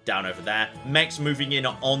on down over there. Mechs moving in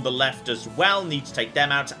on the left as well. Need to take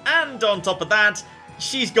them out. And on top of that,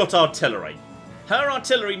 she's got artillery. Her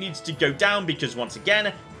artillery needs to go down because, once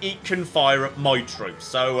again, it can fire at my troops.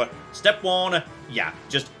 So, step one, yeah,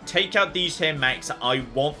 just take out these here mechs. I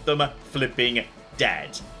want them flipping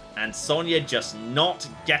dead. And Sonya just not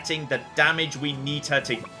getting the damage we need her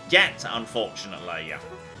to get, unfortunately.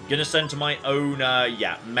 Gonna send to my own,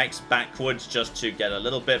 yeah, mechs backwards just to get a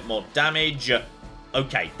little bit more damage.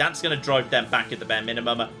 Okay, that's gonna drive them back at the bare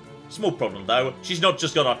minimum. Small problem, though. She's not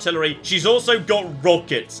just got artillery, she's also got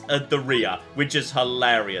rockets at the rear, which is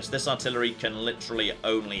hilarious. This artillery can literally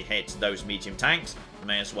only hit those medium tanks.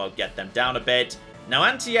 May as well get them down a bit. Now,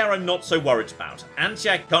 anti-air I'm not so worried about.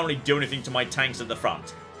 Anti-air can't really do anything to my tanks at the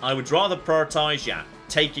front. I would rather prioritize, yeah,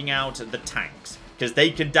 taking out the tanks, because they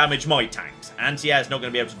can damage my tanks. Anti-air is not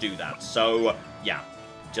going to be able to do that. So, yeah,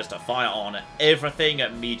 just a fire on everything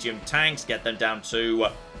at medium tanks. Get them down to,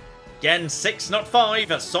 again, 6, not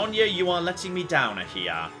 5. Sonya, you are letting me down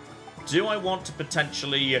here. Do I want to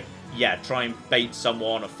potentially, yeah, try and bait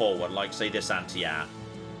someone forward, like, say, this anti-air?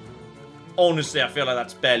 Honestly, I feel like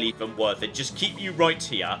that's barely even worth it. Just keep you right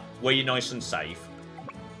here, where you're nice and safe.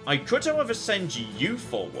 I could, however, send you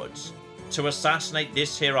forwards to assassinate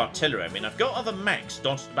this here artillery. I mean, I've got other mechs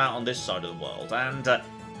dotted about on this side of the world, and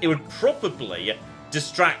it would probably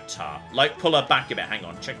distract her, like pull her back a bit. Hang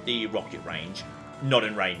on, check the rocket range. Not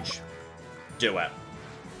in range. Do it.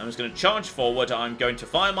 I'm just going to charge forward. I'm going to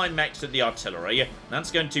fire my mechs at the artillery. That's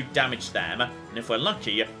going to damage them. And if we're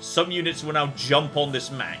lucky, some units will now jump on this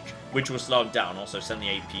mech, which will slow them down. Also send the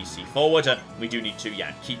APC forward. We do need to,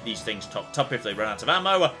 yeah, keep these things topped up if they run out of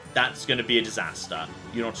ammo. That's going to be a disaster.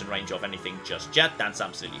 You're not in range of anything just yet. That's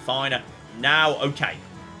absolutely fine. Now, okay.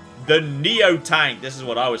 The Neo tank. This is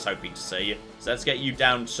what I was hoping to see. So let's get you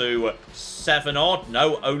down to 7 odd.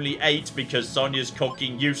 No, only 8 because Sonya's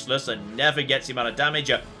cocking useless and never gets the amount of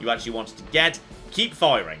damage you actually wanted to get. Keep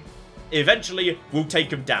firing. Eventually, we'll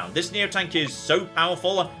take him down. This Neo tank is so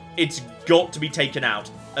powerful, it's got to be taken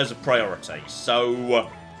out as a priority. So,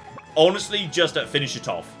 honestly, just finish it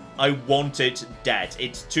off. I want it dead.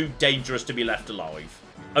 It's too dangerous to be left alive.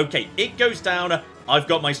 Okay, it goes down. I've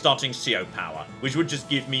got my starting CO power, which would just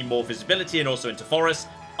give me more visibility and also into forest.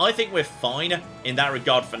 I think we're fine in that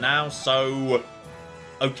regard for now, so...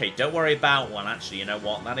 Okay, don't worry about... Well, actually, you know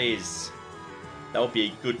what? That is That would be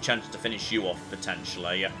a good chance to finish you off,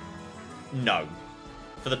 potentially. No.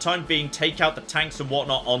 For the time being, take out the tanks and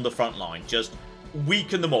whatnot on the front line. Just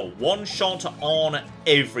weaken them all. One shot on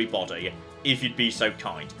everybody, if you'd be so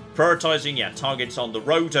kind. Prioritizing, yeah, targets on the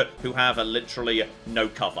road who have literally no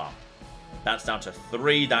cover. That's down to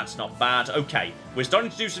 3. That's not bad. Okay, we're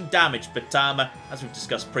starting to do some damage, but as we've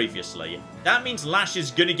discussed previously, that means Lash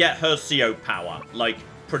is going to get her CO power, like,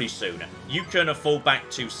 pretty soon. You can fall back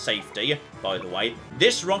to safety, by the way.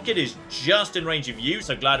 This rocket is just in range of you,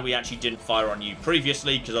 so glad we actually didn't fire on you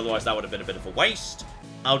previously, because otherwise that would have been a bit of a waste.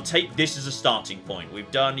 I'll take this as a starting point. We've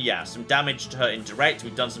done, yeah, some damage to her indirect.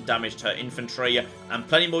 We've done some damage to her infantry. And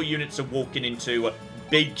plenty more units are walking into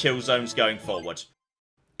big kill zones going forward.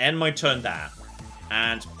 End my turn there.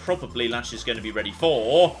 And probably Lash is going to be ready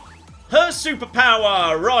for her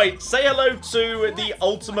superpower. Right, say hello to the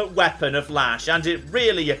ultimate weapon of Lash. And it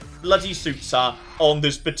really bloody suits her on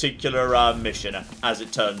this particular mission, as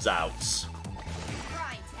it turns out.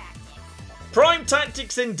 Prime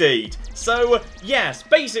tactics indeed. So, yes,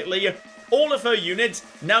 basically, all of her units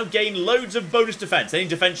now gain loads of bonus defense. Any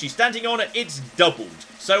defense she's standing on, it's doubled.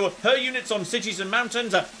 So, her units on cities and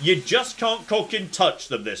mountains, you just can't cock and touch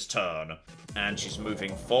them this turn. And she's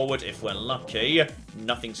moving forward, if we're lucky.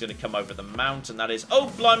 Nothing's going to come over the mountain, that is...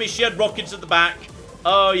 Oh, blimey, she had rockets at the back.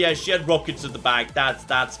 Oh, yeah, she had rockets at the back. That's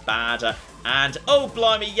bad. And, oh,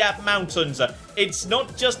 blimey, yeah, mountains. It's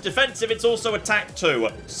not just defensive, it's also attack too.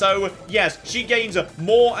 So, yes, she gains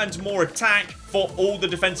more and more attack for all the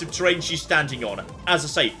defensive terrain she's standing on. As I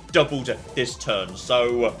say, doubled this turn.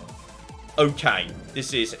 So, okay,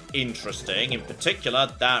 this is interesting. In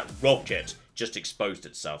particular, that rocket just exposed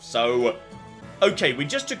itself. So, okay, we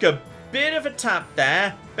just took a bit of a tap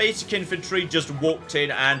there. Basic infantry just walked in,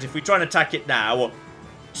 and if we try and attack it now,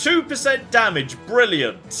 2% damage,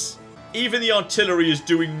 brilliant. Even the artillery is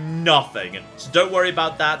doing nothing. So don't worry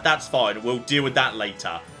about that. That's fine. We'll deal with that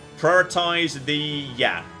later. Prioritize the,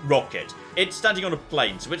 yeah, rocket. It's standing on a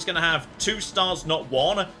plane, so it's going to have 2 stars, not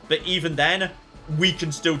 1. But even then, we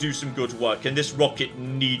can still do some good work. And this rocket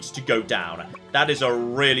needs to go down. That is a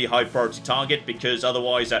really high priority target because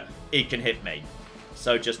otherwise it can hit me.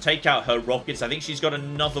 So just take out her rockets. I think she's got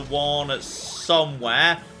another one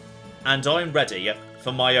somewhere. And I'm ready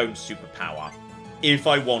for my own superpower. If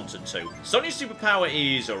I wanted to. Sonya's superpower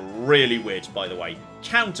is really weird, by the way.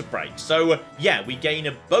 Counter break. So, yeah, we gain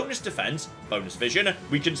a bonus defense, bonus vision.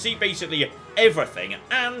 We can see basically everything.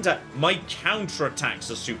 And my counter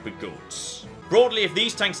attacks are super good. Broadly, if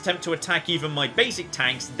these tanks attempt to attack even my basic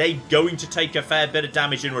tanks, they're going to take a fair bit of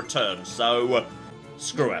damage in return. So,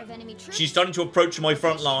 screw it. She's starting to approach my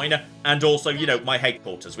front line. And also, you know, my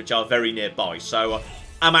headquarters, which are very nearby. So,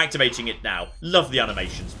 I'm activating it now. Love the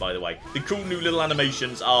animations, by the way. The cool new little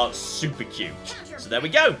animations are super cute. So there we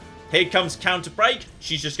go. Here comes Counter Break.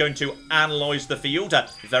 She's just going to analyze the field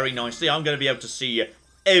very nicely. I'm going to be able to see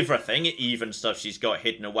everything, even stuff she's got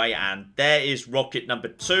hidden away. And there is rocket number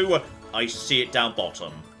 2. I see it down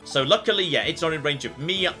bottom. So luckily, yeah, it's not in range of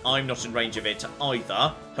me. I'm not in range of it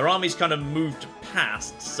either. Her army's kind of moved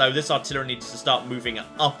past, so this artillery needs to start moving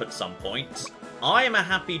up at some point. I am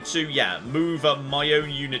happy to, yeah, move my own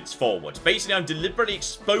units forward. Basically, I'm deliberately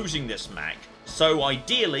exposing this Mac. So,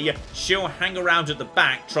 ideally, she'll hang around at the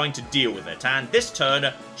back trying to deal with it. And this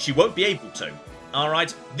turn, she won't be able to.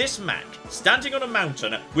 Alright, this Mac, standing on a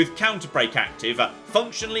mountain with counter-break active,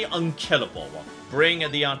 functionally unkillable. Bring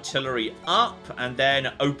the artillery up and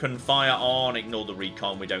then open fire on. Ignore the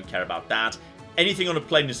recon, we don't care about that. Anything on a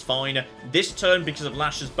plane is fine. This turn, because of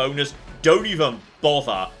Lash's bonus, don't even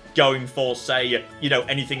bother going for, say, you know,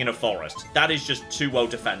 anything in a forest. That is just too well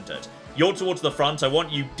defended. You're towards the front. I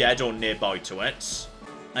want you dead or nearby to it.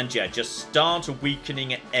 And yeah, just start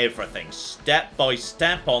weakening everything. Step by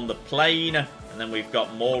step on the plane. And then we've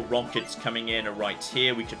got more rockets coming in right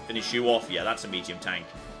here. We could finish you off. Yeah, that's a medium tank.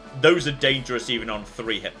 Those are dangerous even on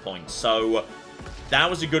 3 hit points. So that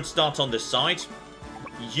was a good start on this side.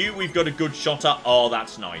 You, we've got a good shot at. Oh,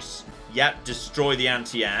 that's nice. Yep, destroy the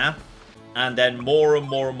anti-air. And then more and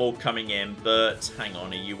more and more coming in. But hang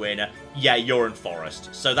on, are you in? Yeah, you're in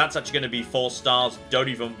forest. So that's actually going to be 4 stars. Don't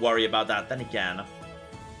even worry about that. Then again,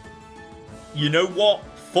 you know what?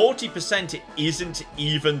 40% isn't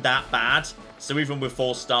even that bad. So even with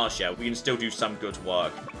 4 stars, yeah, we can still do some good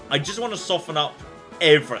work. I just want to soften up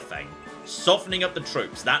everything. Softening up the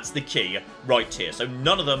troops. That's the key right here. So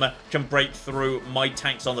none of them can break through my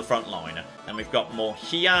tanks on the front line. And we've got more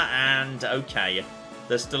here. And okay,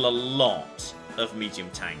 there's still a lot of medium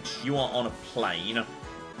tanks. You are on a plane.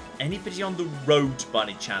 Anybody on the road by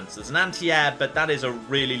any chance? There's an anti-air, but that is a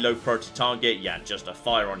really low priority target. Yeah, just a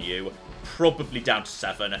fire on you. Probably down to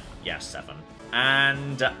 7. Yeah, 7.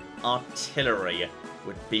 And artillery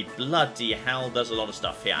would be bloody hell. There's a lot of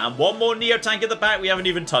stuff here. And one more Neo tank at the back we haven't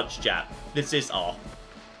even touched yet. This is... oh.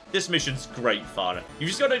 This mission's great fun. You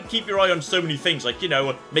just got to keep your eye on so many things, like, you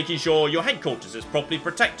know, making sure your headquarters is properly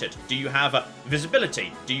protected. Do you have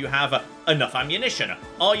visibility? Do you have enough ammunition?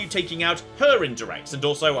 Are you taking out her indirects and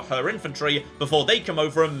also her infantry before they come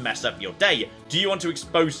over and mess up your day? Do you want to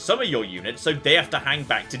expose some of your units so they have to hang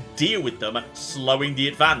back to deal with them, slowing the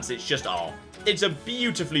advance? It's just, oh, it's a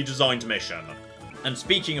beautifully designed mission. And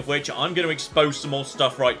speaking of which, I'm going to expose some more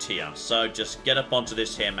stuff right here. So just get up onto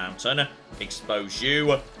this here mountain, expose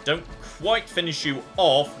you. Don't quite finish you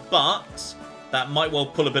off, but that might well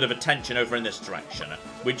pull a bit of attention over in this direction,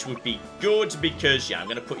 which would be good because, yeah, I'm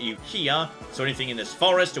going to put you here, so anything in this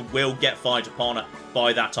forest will get fired upon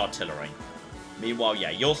by that artillery. Meanwhile,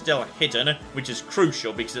 yeah, you're still hidden, which is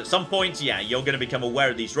crucial because at some point, yeah, you're going to become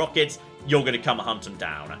aware of these rockets. You're going to come hunt them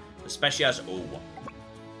down, especially as... ooh.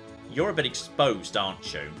 You're a bit exposed,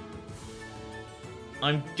 aren't you?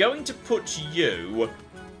 I'm going to put you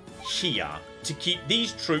here to keep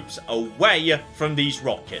these troops away from these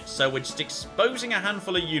rockets. So we're just exposing a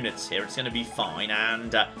handful of units here. It's going to be fine.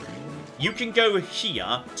 And you can go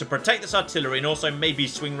here to protect this artillery and also maybe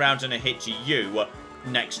swing round and hit you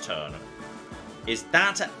next turn. Is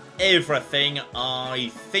that everything? I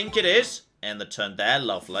think it is. And the turn there.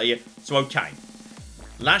 Lovely. So, okay.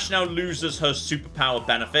 Lash now loses her superpower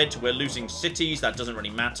benefit. We're losing cities. That doesn't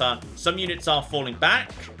really matter. Some units are falling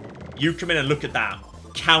back. You come in and look at that.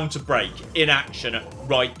 Counter break in action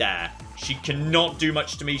right there. She cannot do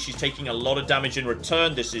much to me. She's taking a lot of damage in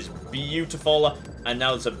return. This is beautiful. And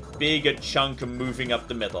now there's a bigger chunk moving up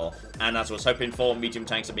the middle. And as I was hoping for, medium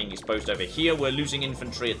tanks are being exposed over here. We're losing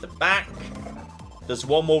infantry at the back. There's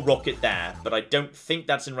one more rocket there, but I don't think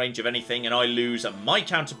that's in range of anything, and I lose my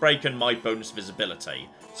counter break and my bonus visibility.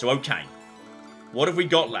 So, okay. What have we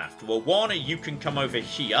got left? Well, one, you can come over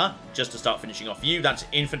here just to start finishing off you. That's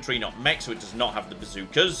infantry, not mech, so it does not have the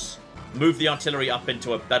bazookas. Move the artillery up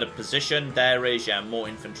into a better position. There is, yeah, more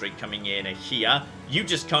infantry coming in here. You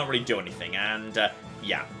just can't really do anything, and,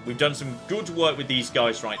 yeah, we've done some good work with these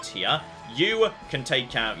guys right here. You can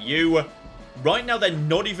take out you. Right now, they're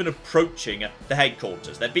not even approaching the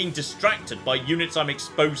headquarters. They're being distracted by units I'm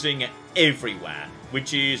exposing everywhere,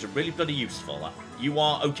 which is really bloody useful. You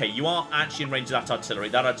are, okay, you are actually in range of that artillery.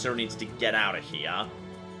 That artillery needs to get out of here.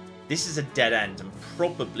 This is a dead end, and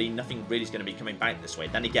probably nothing really is going to be coming back this way.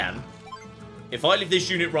 Then again, if I leave this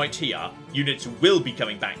unit right here, units will be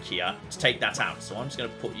coming back here to take that out. So I'm just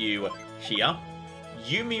going to put you here.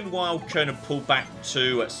 You, meanwhile, can pull back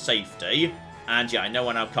to safety. And yeah, I know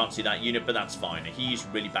I now can't see that unit, but that's fine. He's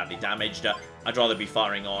really badly damaged. I'd rather be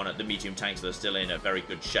firing on the medium tanks that are still in a very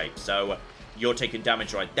good shape. So you're taking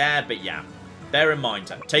damage right there, but yeah. Bear in mind,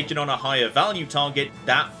 taking on a higher value target,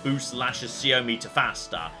 that boosts Lash's CO meter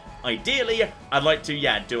faster. Ideally, I'd like to,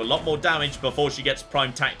 yeah, do a lot more damage before she gets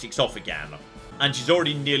prime tactics off again. And she's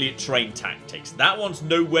already nearly at train tactics. That one's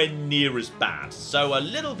nowhere near as bad. So a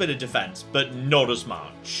little bit of defense, but not as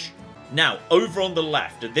much. Now, over on the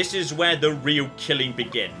left, this is where the real killing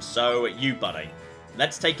begins. So, you, buddy.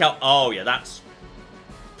 Let's take out... oh, yeah, that's...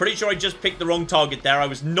 pretty sure I just picked the wrong target there. I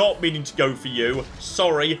was not meaning to go for you.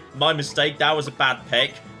 Sorry, my mistake. That was a bad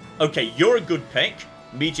pick. Okay, you're a good pick.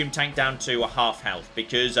 Medium tank down to half health.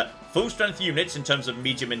 Because full strength units, in terms of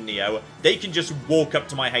medium and neo, they can just walk up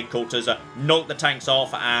to my headquarters, knock the tanks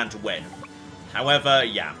off, and win. However,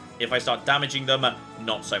 yeah, if I start damaging them,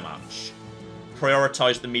 not so much.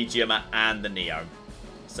 Prioritize the medium and the neo.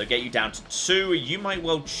 So get you down to 2. You might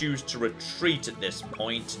well choose to retreat at this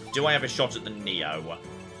point. Do I have a shot at the neo?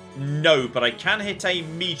 No, but I can hit a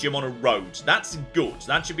medium on a road. That's good.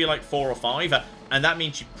 That should be like 4 or 5. And that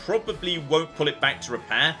means she probably won't pull it back to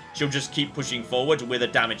repair. She'll just keep pushing forward with a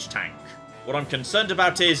damaged tank. What I'm concerned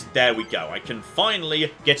about is, there we go. I can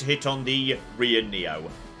finally get a hit on the rear neo.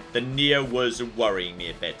 The neo was worrying me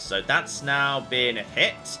a bit. So that's now been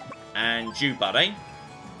hit. And you, buddy.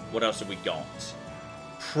 What else have we got?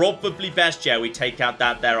 Probably best, yeah, we take out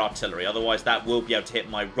that there artillery. Otherwise, that will be able to hit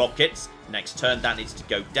my rockets. Next turn, that needs to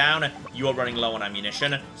go down. You are running low on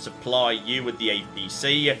ammunition. Supply you with the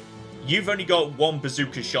APC. You've only got 1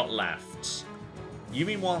 bazooka shot left. You,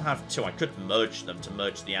 meanwhile, have 2. I could merge them to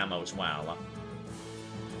merge the ammo as well.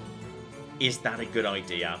 Is that a good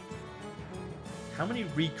idea? How many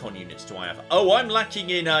recon units do I have? Oh, I'm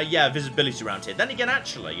lacking in, yeah, visibility around here. Then again,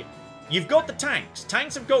 actually, you've got the tanks.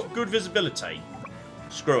 Tanks have got good visibility.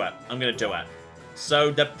 Screw it. I'm going to do it.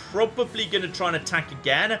 So they're probably going to try and attack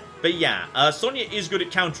again. But yeah, Sonya is good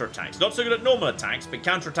at counterattacks. Not so good at normal attacks, but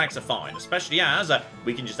counterattacks are fine. Especially as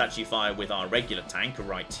we can just actually fire with our regular tank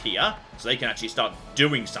right here. So they can actually start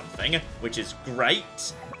doing something, which is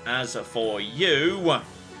great. As for you, I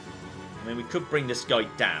mean, we could bring this guy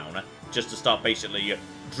down just to start basically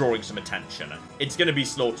drawing some attention. It's going to be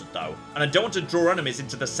slaughtered, though. And I don't want to draw enemies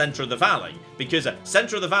into the center of the valley, because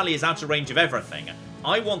center of the valley is out of range of everything.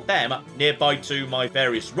 I want them nearby to my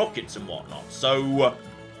various rockets and whatnot. So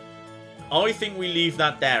I think we leave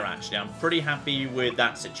that there, actually. I'm pretty happy with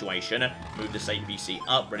that situation. Move this APC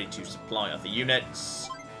up, ready to supply other units.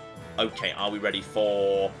 Okay, are we ready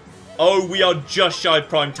for... Oh, we are just shy of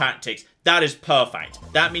prime tactics. That is perfect.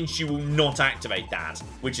 That means she will not activate that,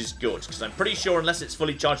 which is good, because I'm pretty sure unless it's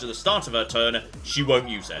fully charged at the start of her turn, she won't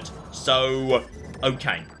use it. So,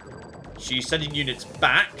 okay. She's sending units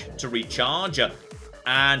back to recharge,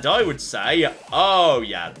 and I would say, oh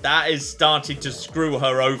yeah, that is starting to screw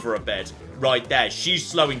her over a bit right there. She's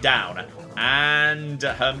slowing down, and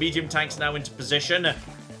her medium tank's now into position.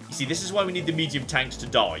 You see, this is why we need the medium tanks to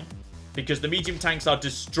die. Because the medium tanks are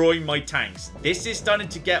destroying my tanks. This is starting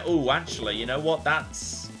to get... Oh, actually, you know what?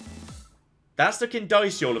 That's looking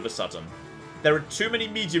dicey all of a sudden. There are too many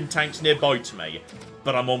medium tanks nearby to me.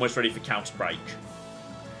 But I'm almost ready for counter break.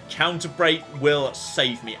 Counter break will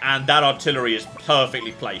save me. And that artillery is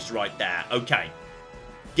perfectly placed right there. Okay.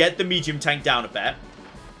 Get the medium tank down a bit.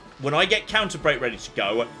 When I get counter break ready to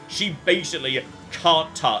go, she basically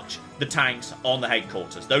can't touch the tanks on the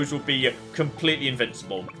headquarters. Those will be completely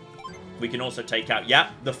invincible. We can also take out,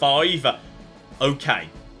 yeah, the 5. Okay.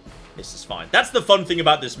 This is fine. That's the fun thing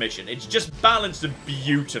about this mission. It's just balanced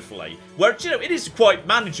beautifully. Where, you know, it is quite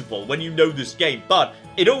manageable when you know this game, but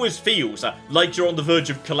it always feels like you're on the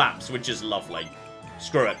verge of collapse, which is lovely.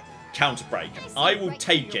 Screw it. Counter break. I will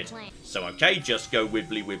take it. So, okay, just go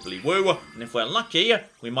wibbly wibbly woo. And if we're lucky,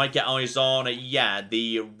 we might get eyes on, yeah,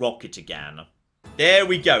 the rocket again. There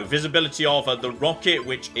we go. Visibility of the rocket,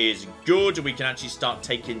 which is good. We can actually start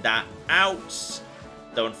taking that out.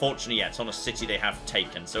 Though, unfortunately, yeah, it's on a city they have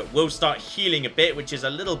taken. So it will start healing a bit, which is a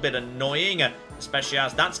little bit annoying. Especially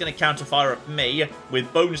as that's going to counterfire at me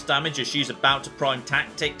with bonus damage as she's about to prime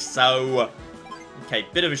tactics. So, okay,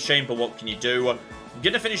 bit of a shame, but what can you do? I'm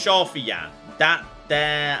going to finish off, yeah, that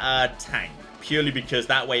there tank. Purely because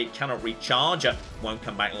that way it cannot recharge. Won't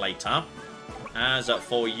come back later. As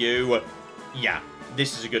for you... Yeah,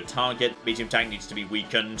 this is a good target. Medium tank needs to be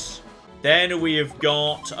weakened. Then we have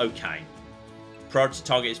got... Okay. Priority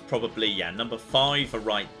target is probably, yeah, number 5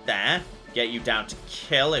 right there. Get you down to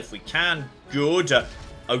kill if we can. Good.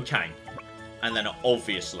 Okay. And then,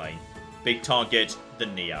 obviously, big target, the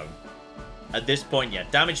Neo. At this point, yeah,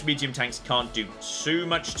 damaged medium tanks can't do too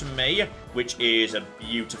much to me, which is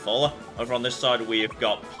beautiful. Over on this side, we have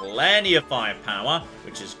got plenty of firepower,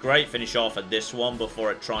 which is great. Finish off at this one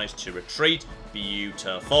before it tries to retreat.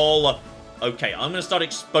 Beautiful. Okay, I'm going to start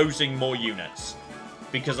exposing more units.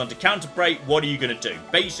 Because under counter break, what are you going to do?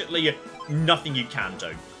 Basically, nothing you can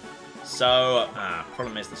do. So,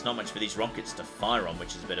 problem is there's not much for these rockets to fire on,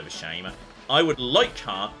 which is a bit of a shame. I would like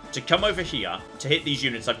her to come over here to hit these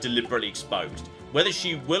units I've deliberately exposed. Whether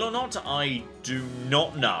she will or not, I do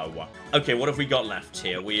not know. Okay, what have we got left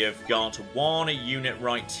here? We have got 1 unit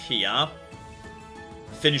right here.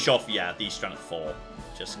 Finish off, yeah, these strength 4.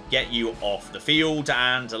 Just get you off the field.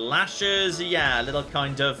 And lashes, yeah, a little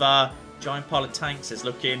kind of giant pile of tanks is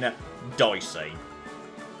looking dicey.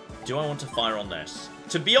 Do I want to fire on this?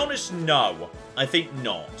 To be honest, no. I think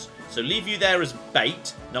not. So leave you there as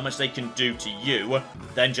bait. Not much they can do to you.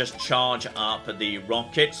 Then just charge up the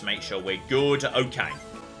rockets. Make sure we're good. Okay.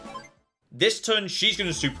 This turn, she's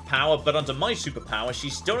going to superpower. But under my superpower,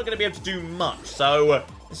 she's still not going to be able to do much. So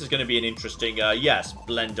this is going to be an interesting, yes,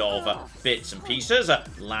 blend of bits and pieces.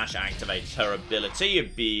 Lash activates her ability.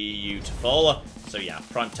 Beautiful. So yeah,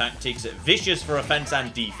 prime tactics. Vicious for offense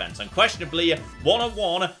and defense. Unquestionably,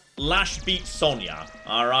 one-on-one. Lash beats Sonya.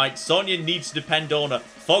 Alright, Sonya needs to depend on a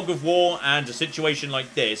fog of war and a situation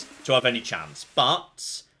like this to have any chance.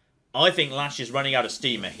 But I think Lash is running out of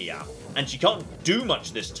steam here. And she can't do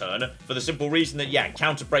much this turn for the simple reason that, yeah,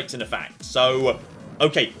 counter breaks in effect. So,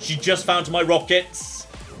 okay, she just found my rockets.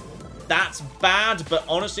 That's bad, but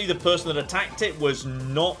honestly, the person that attacked it was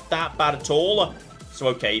not that bad at all. So,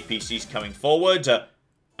 okay, PC's coming forward.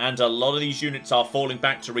 And a lot of these units are falling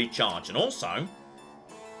back to recharge. And also...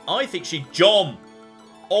 I think she... John!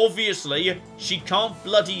 Obviously, she can't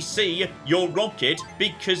bloody see your rocket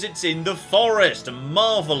because it's in the forest.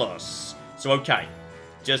 Marvellous. So, okay.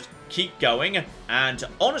 Just keep going. And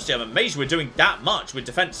honestly, I'm amazed we're doing that much with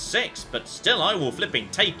defense 6. But still, I will flipping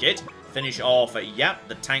take it. Finish off, yep,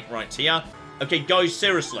 the tank right here. Okay, guys,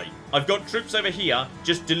 seriously. I've got troops over here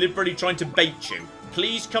just deliberately trying to bait you.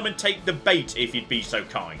 Please come and take the bait if you'd be so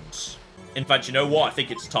kind. In fact, you know what? I think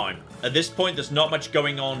it's time. At this point, there's not much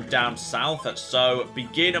going on down south, so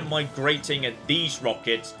begin migrating these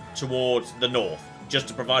rockets towards the north, just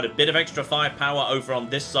to provide a bit of extra firepower over on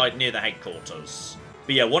this side near the headquarters.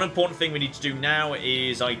 But yeah, one important thing we need to do now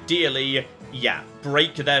is ideally, yeah,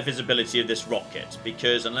 break their visibility of this rocket,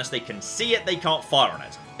 because unless they can see it, they can't fire on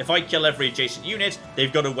it. If I kill every adjacent unit,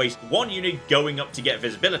 they've got to waste one unit going up to get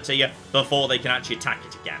visibility before they can actually attack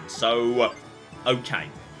it again. So, okay.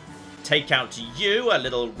 Take out you, a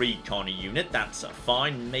little recon unit. That's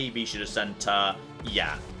fine. Maybe should have sent,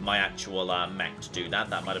 yeah, my actual mech to do that.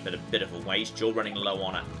 That might have been a bit of a waste. You're running low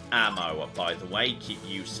on ammo, by the way. Keep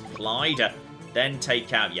you supplied. Then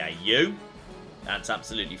take out, yeah, you. That's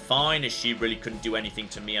absolutely fine, as she really couldn't do anything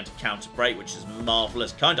to me under counter-break, which is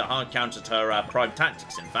marvellous. Kind of hard countered her prime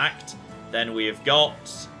tactics, in fact. Then we've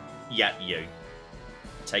got, yeah, you.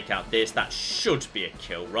 Take out this. That should be a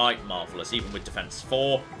kill, right? Marvellous. Even with defense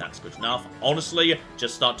 4, that's good enough. Honestly,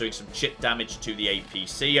 just start doing some chip damage to the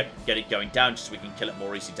APC. Get it going down just so we can kill it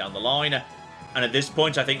more easily down the line. And at this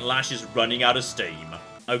point, I think Lash is running out of steam.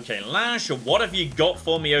 Okay, Lash, what have you got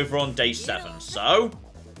for me over on day 7? So,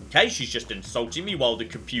 okay, she's just insulting me while the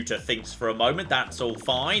computer thinks for a moment. That's all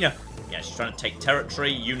fine. Yeah, she's trying to take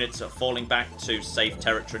territory. Units are falling back to safe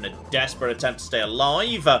territory in a desperate attempt to stay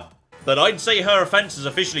alive. But I'd say her offense is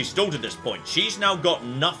officially stalled at this point. She's now got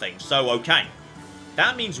nothing, so okay.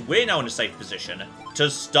 That means we're now in a safe position to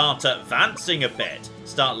start advancing a bit.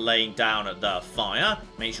 Start laying down the fire.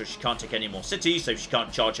 Make sure she can't take any more cities, so she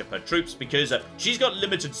can't charge up her troops, because she's got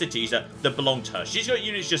limited cities that belong to her. She's got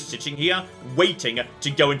units just sitting here, waiting to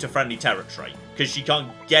go into friendly territory, because she can't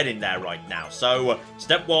get in there right now. So,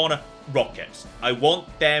 step 1, rockets. I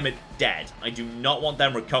want them dead. I do not want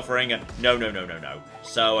them recovering. No, no, no, no, no.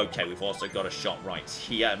 So, okay, we've also got a shot right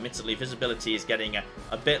here. Admittedly, visibility is getting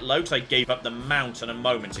a bit low, because I gave up the mountain a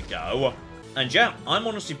moment ago. And yeah, I'm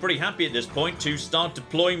honestly pretty happy at this point to start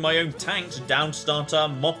deploying my own tanks down, start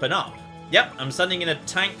mopping up. Yep, I'm sending in a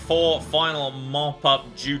tank for final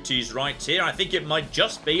mop-up duties right here. I think it might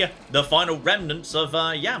just be the final remnants of,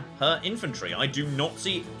 yeah, her infantry. I do not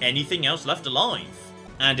see anything else left alive.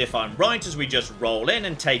 And if I'm right, as we just roll in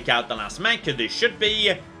and take out the last mech, this should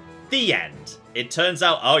be the end. It turns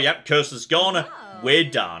out, oh yep, cursor's gone, we're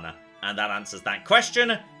done. And that answers that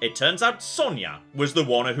question. It turns out Sonia was the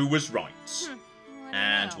one who was right.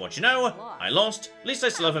 And what you know, I lost, at least I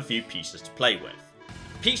still have a few pieces to play with.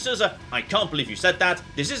 Pieces, I can't believe you said that.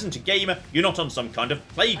 This isn't a game, you're not on some kind of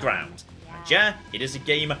playground. And yeah, it is a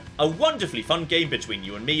game, a wonderfully fun game between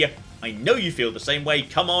you and me. I know you feel the same way,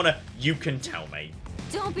 come on, you can tell me.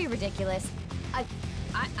 Don't be ridiculous.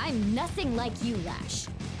 I'm nothing like you, Lash.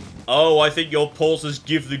 Oh, I think your pauses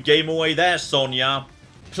give the game away there, Sonia.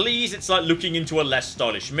 Please, it's like looking into a less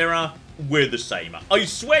stylish mirror. We're the same. I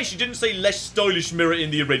swear she didn't say less stylish mirror in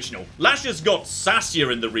the original. Lash has got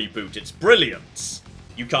sassier in the reboot. It's brilliant.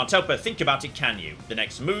 You can't help but think about it, can you? The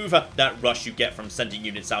next move, that rush you get from sending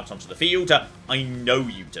units out onto the field. I know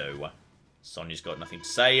you do. Sonia's got nothing to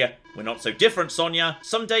say. We're not so different, Sonia.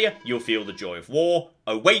 Someday, you'll feel the joy of war.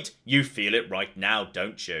 Oh, wait, you feel it right now,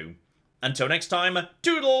 don't you? Until next time,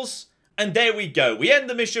 toodles! And there we go, we end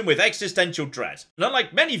the mission with existential dread. And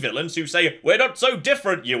unlike many villains who say, we're not so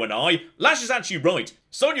different, you and I, Lash is actually right.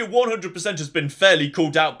 Sonia 100% has been fairly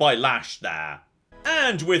called out by Lash there.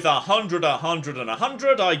 And with 100, 100, and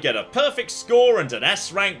 100, I get a perfect score and an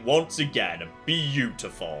S rank once again.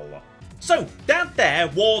 Beautiful. So, that there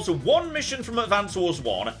was one mission from Advance Wars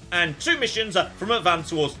 1, and 2 missions from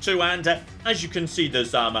Advance Wars 2, and as you can see,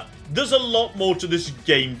 there's a lot more to this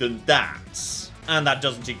game than that. And that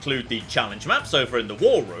doesn't include the challenge maps over in the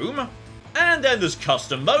war room. And then there's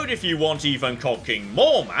custom mode if you want even cocking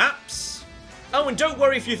more maps. Oh, and don't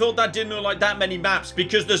worry if you thought that didn't look like that many maps,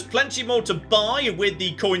 because there's plenty more to buy with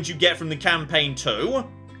the coins you get from the campaign too.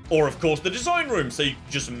 Or, of course, the design room, so you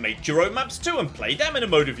can just make your own maps too and play them in a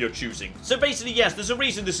mode of your choosing. So basically, yes, there's a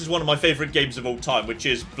reason this is one of my favourite games of all time, which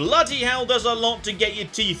is bloody hell there's a lot to get your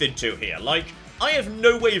teeth into here. Like, I have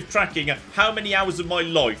no way of tracking how many hours of my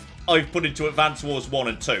life I've put into Advance Wars 1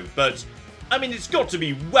 and 2, but, I mean, it's got to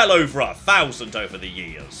be well over 1,000 over the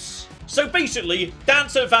years. So basically,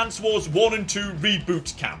 that's Advance Wars 1 and 2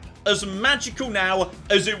 Reboot Camp. as magical now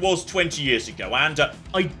as it was 20 years ago, and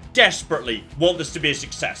I desperately want this to be a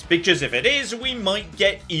success, because if it is, we might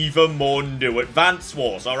get even more new Advance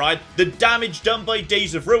Wars, alright? The damage done by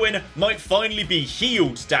Days of Ruin might finally be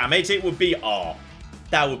healed, damn it. It would be,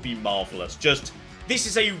 that would be marvellous. Just, this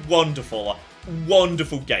is a wonderful,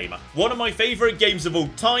 wonderful game. One of my favourite games of all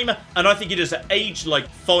time, and I think it has aged like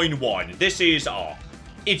fine wine. This is,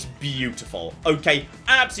 it's beautiful, okay?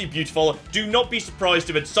 Absolutely beautiful. Do not be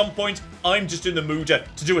surprised if at some point I'm just in the mood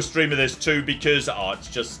to do a stream of this too, because,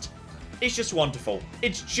 it's just wonderful.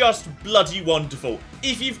 It's just bloody wonderful.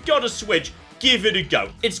 If you've got a Switch, give it a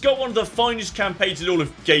go. It's got one of the finest campaigns in all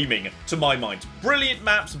of gaming, to my mind. Brilliant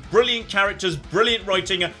maps, brilliant characters, brilliant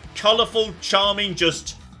writing, colourful, charming,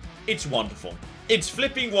 just, it's wonderful. It's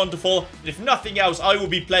flipping wonderful, and if nothing else, I will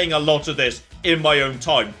be playing a lot of this in my own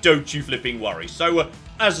time. Don't you flipping worry. So,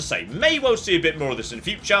 as I say, may well see a bit more of this in the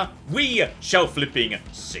future. We shall flipping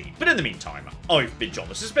see. But in the meantime, I've been John.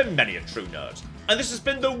 This has been Many a True Nerd, and this has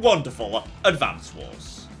been the wonderful Advance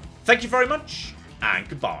Wars. Thank you very much, and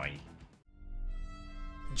goodbye.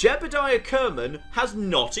 Jebediah Kerman has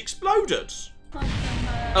not exploded.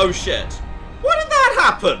 Oh shit. Why did that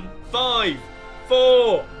happen? 5,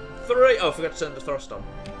 4, 3. Oh, I forgot to turn the thrust on.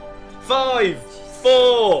 5,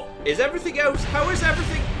 4. Is everything else? How is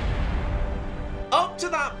everything? Up to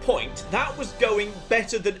that point, that was going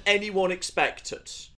better than anyone expected.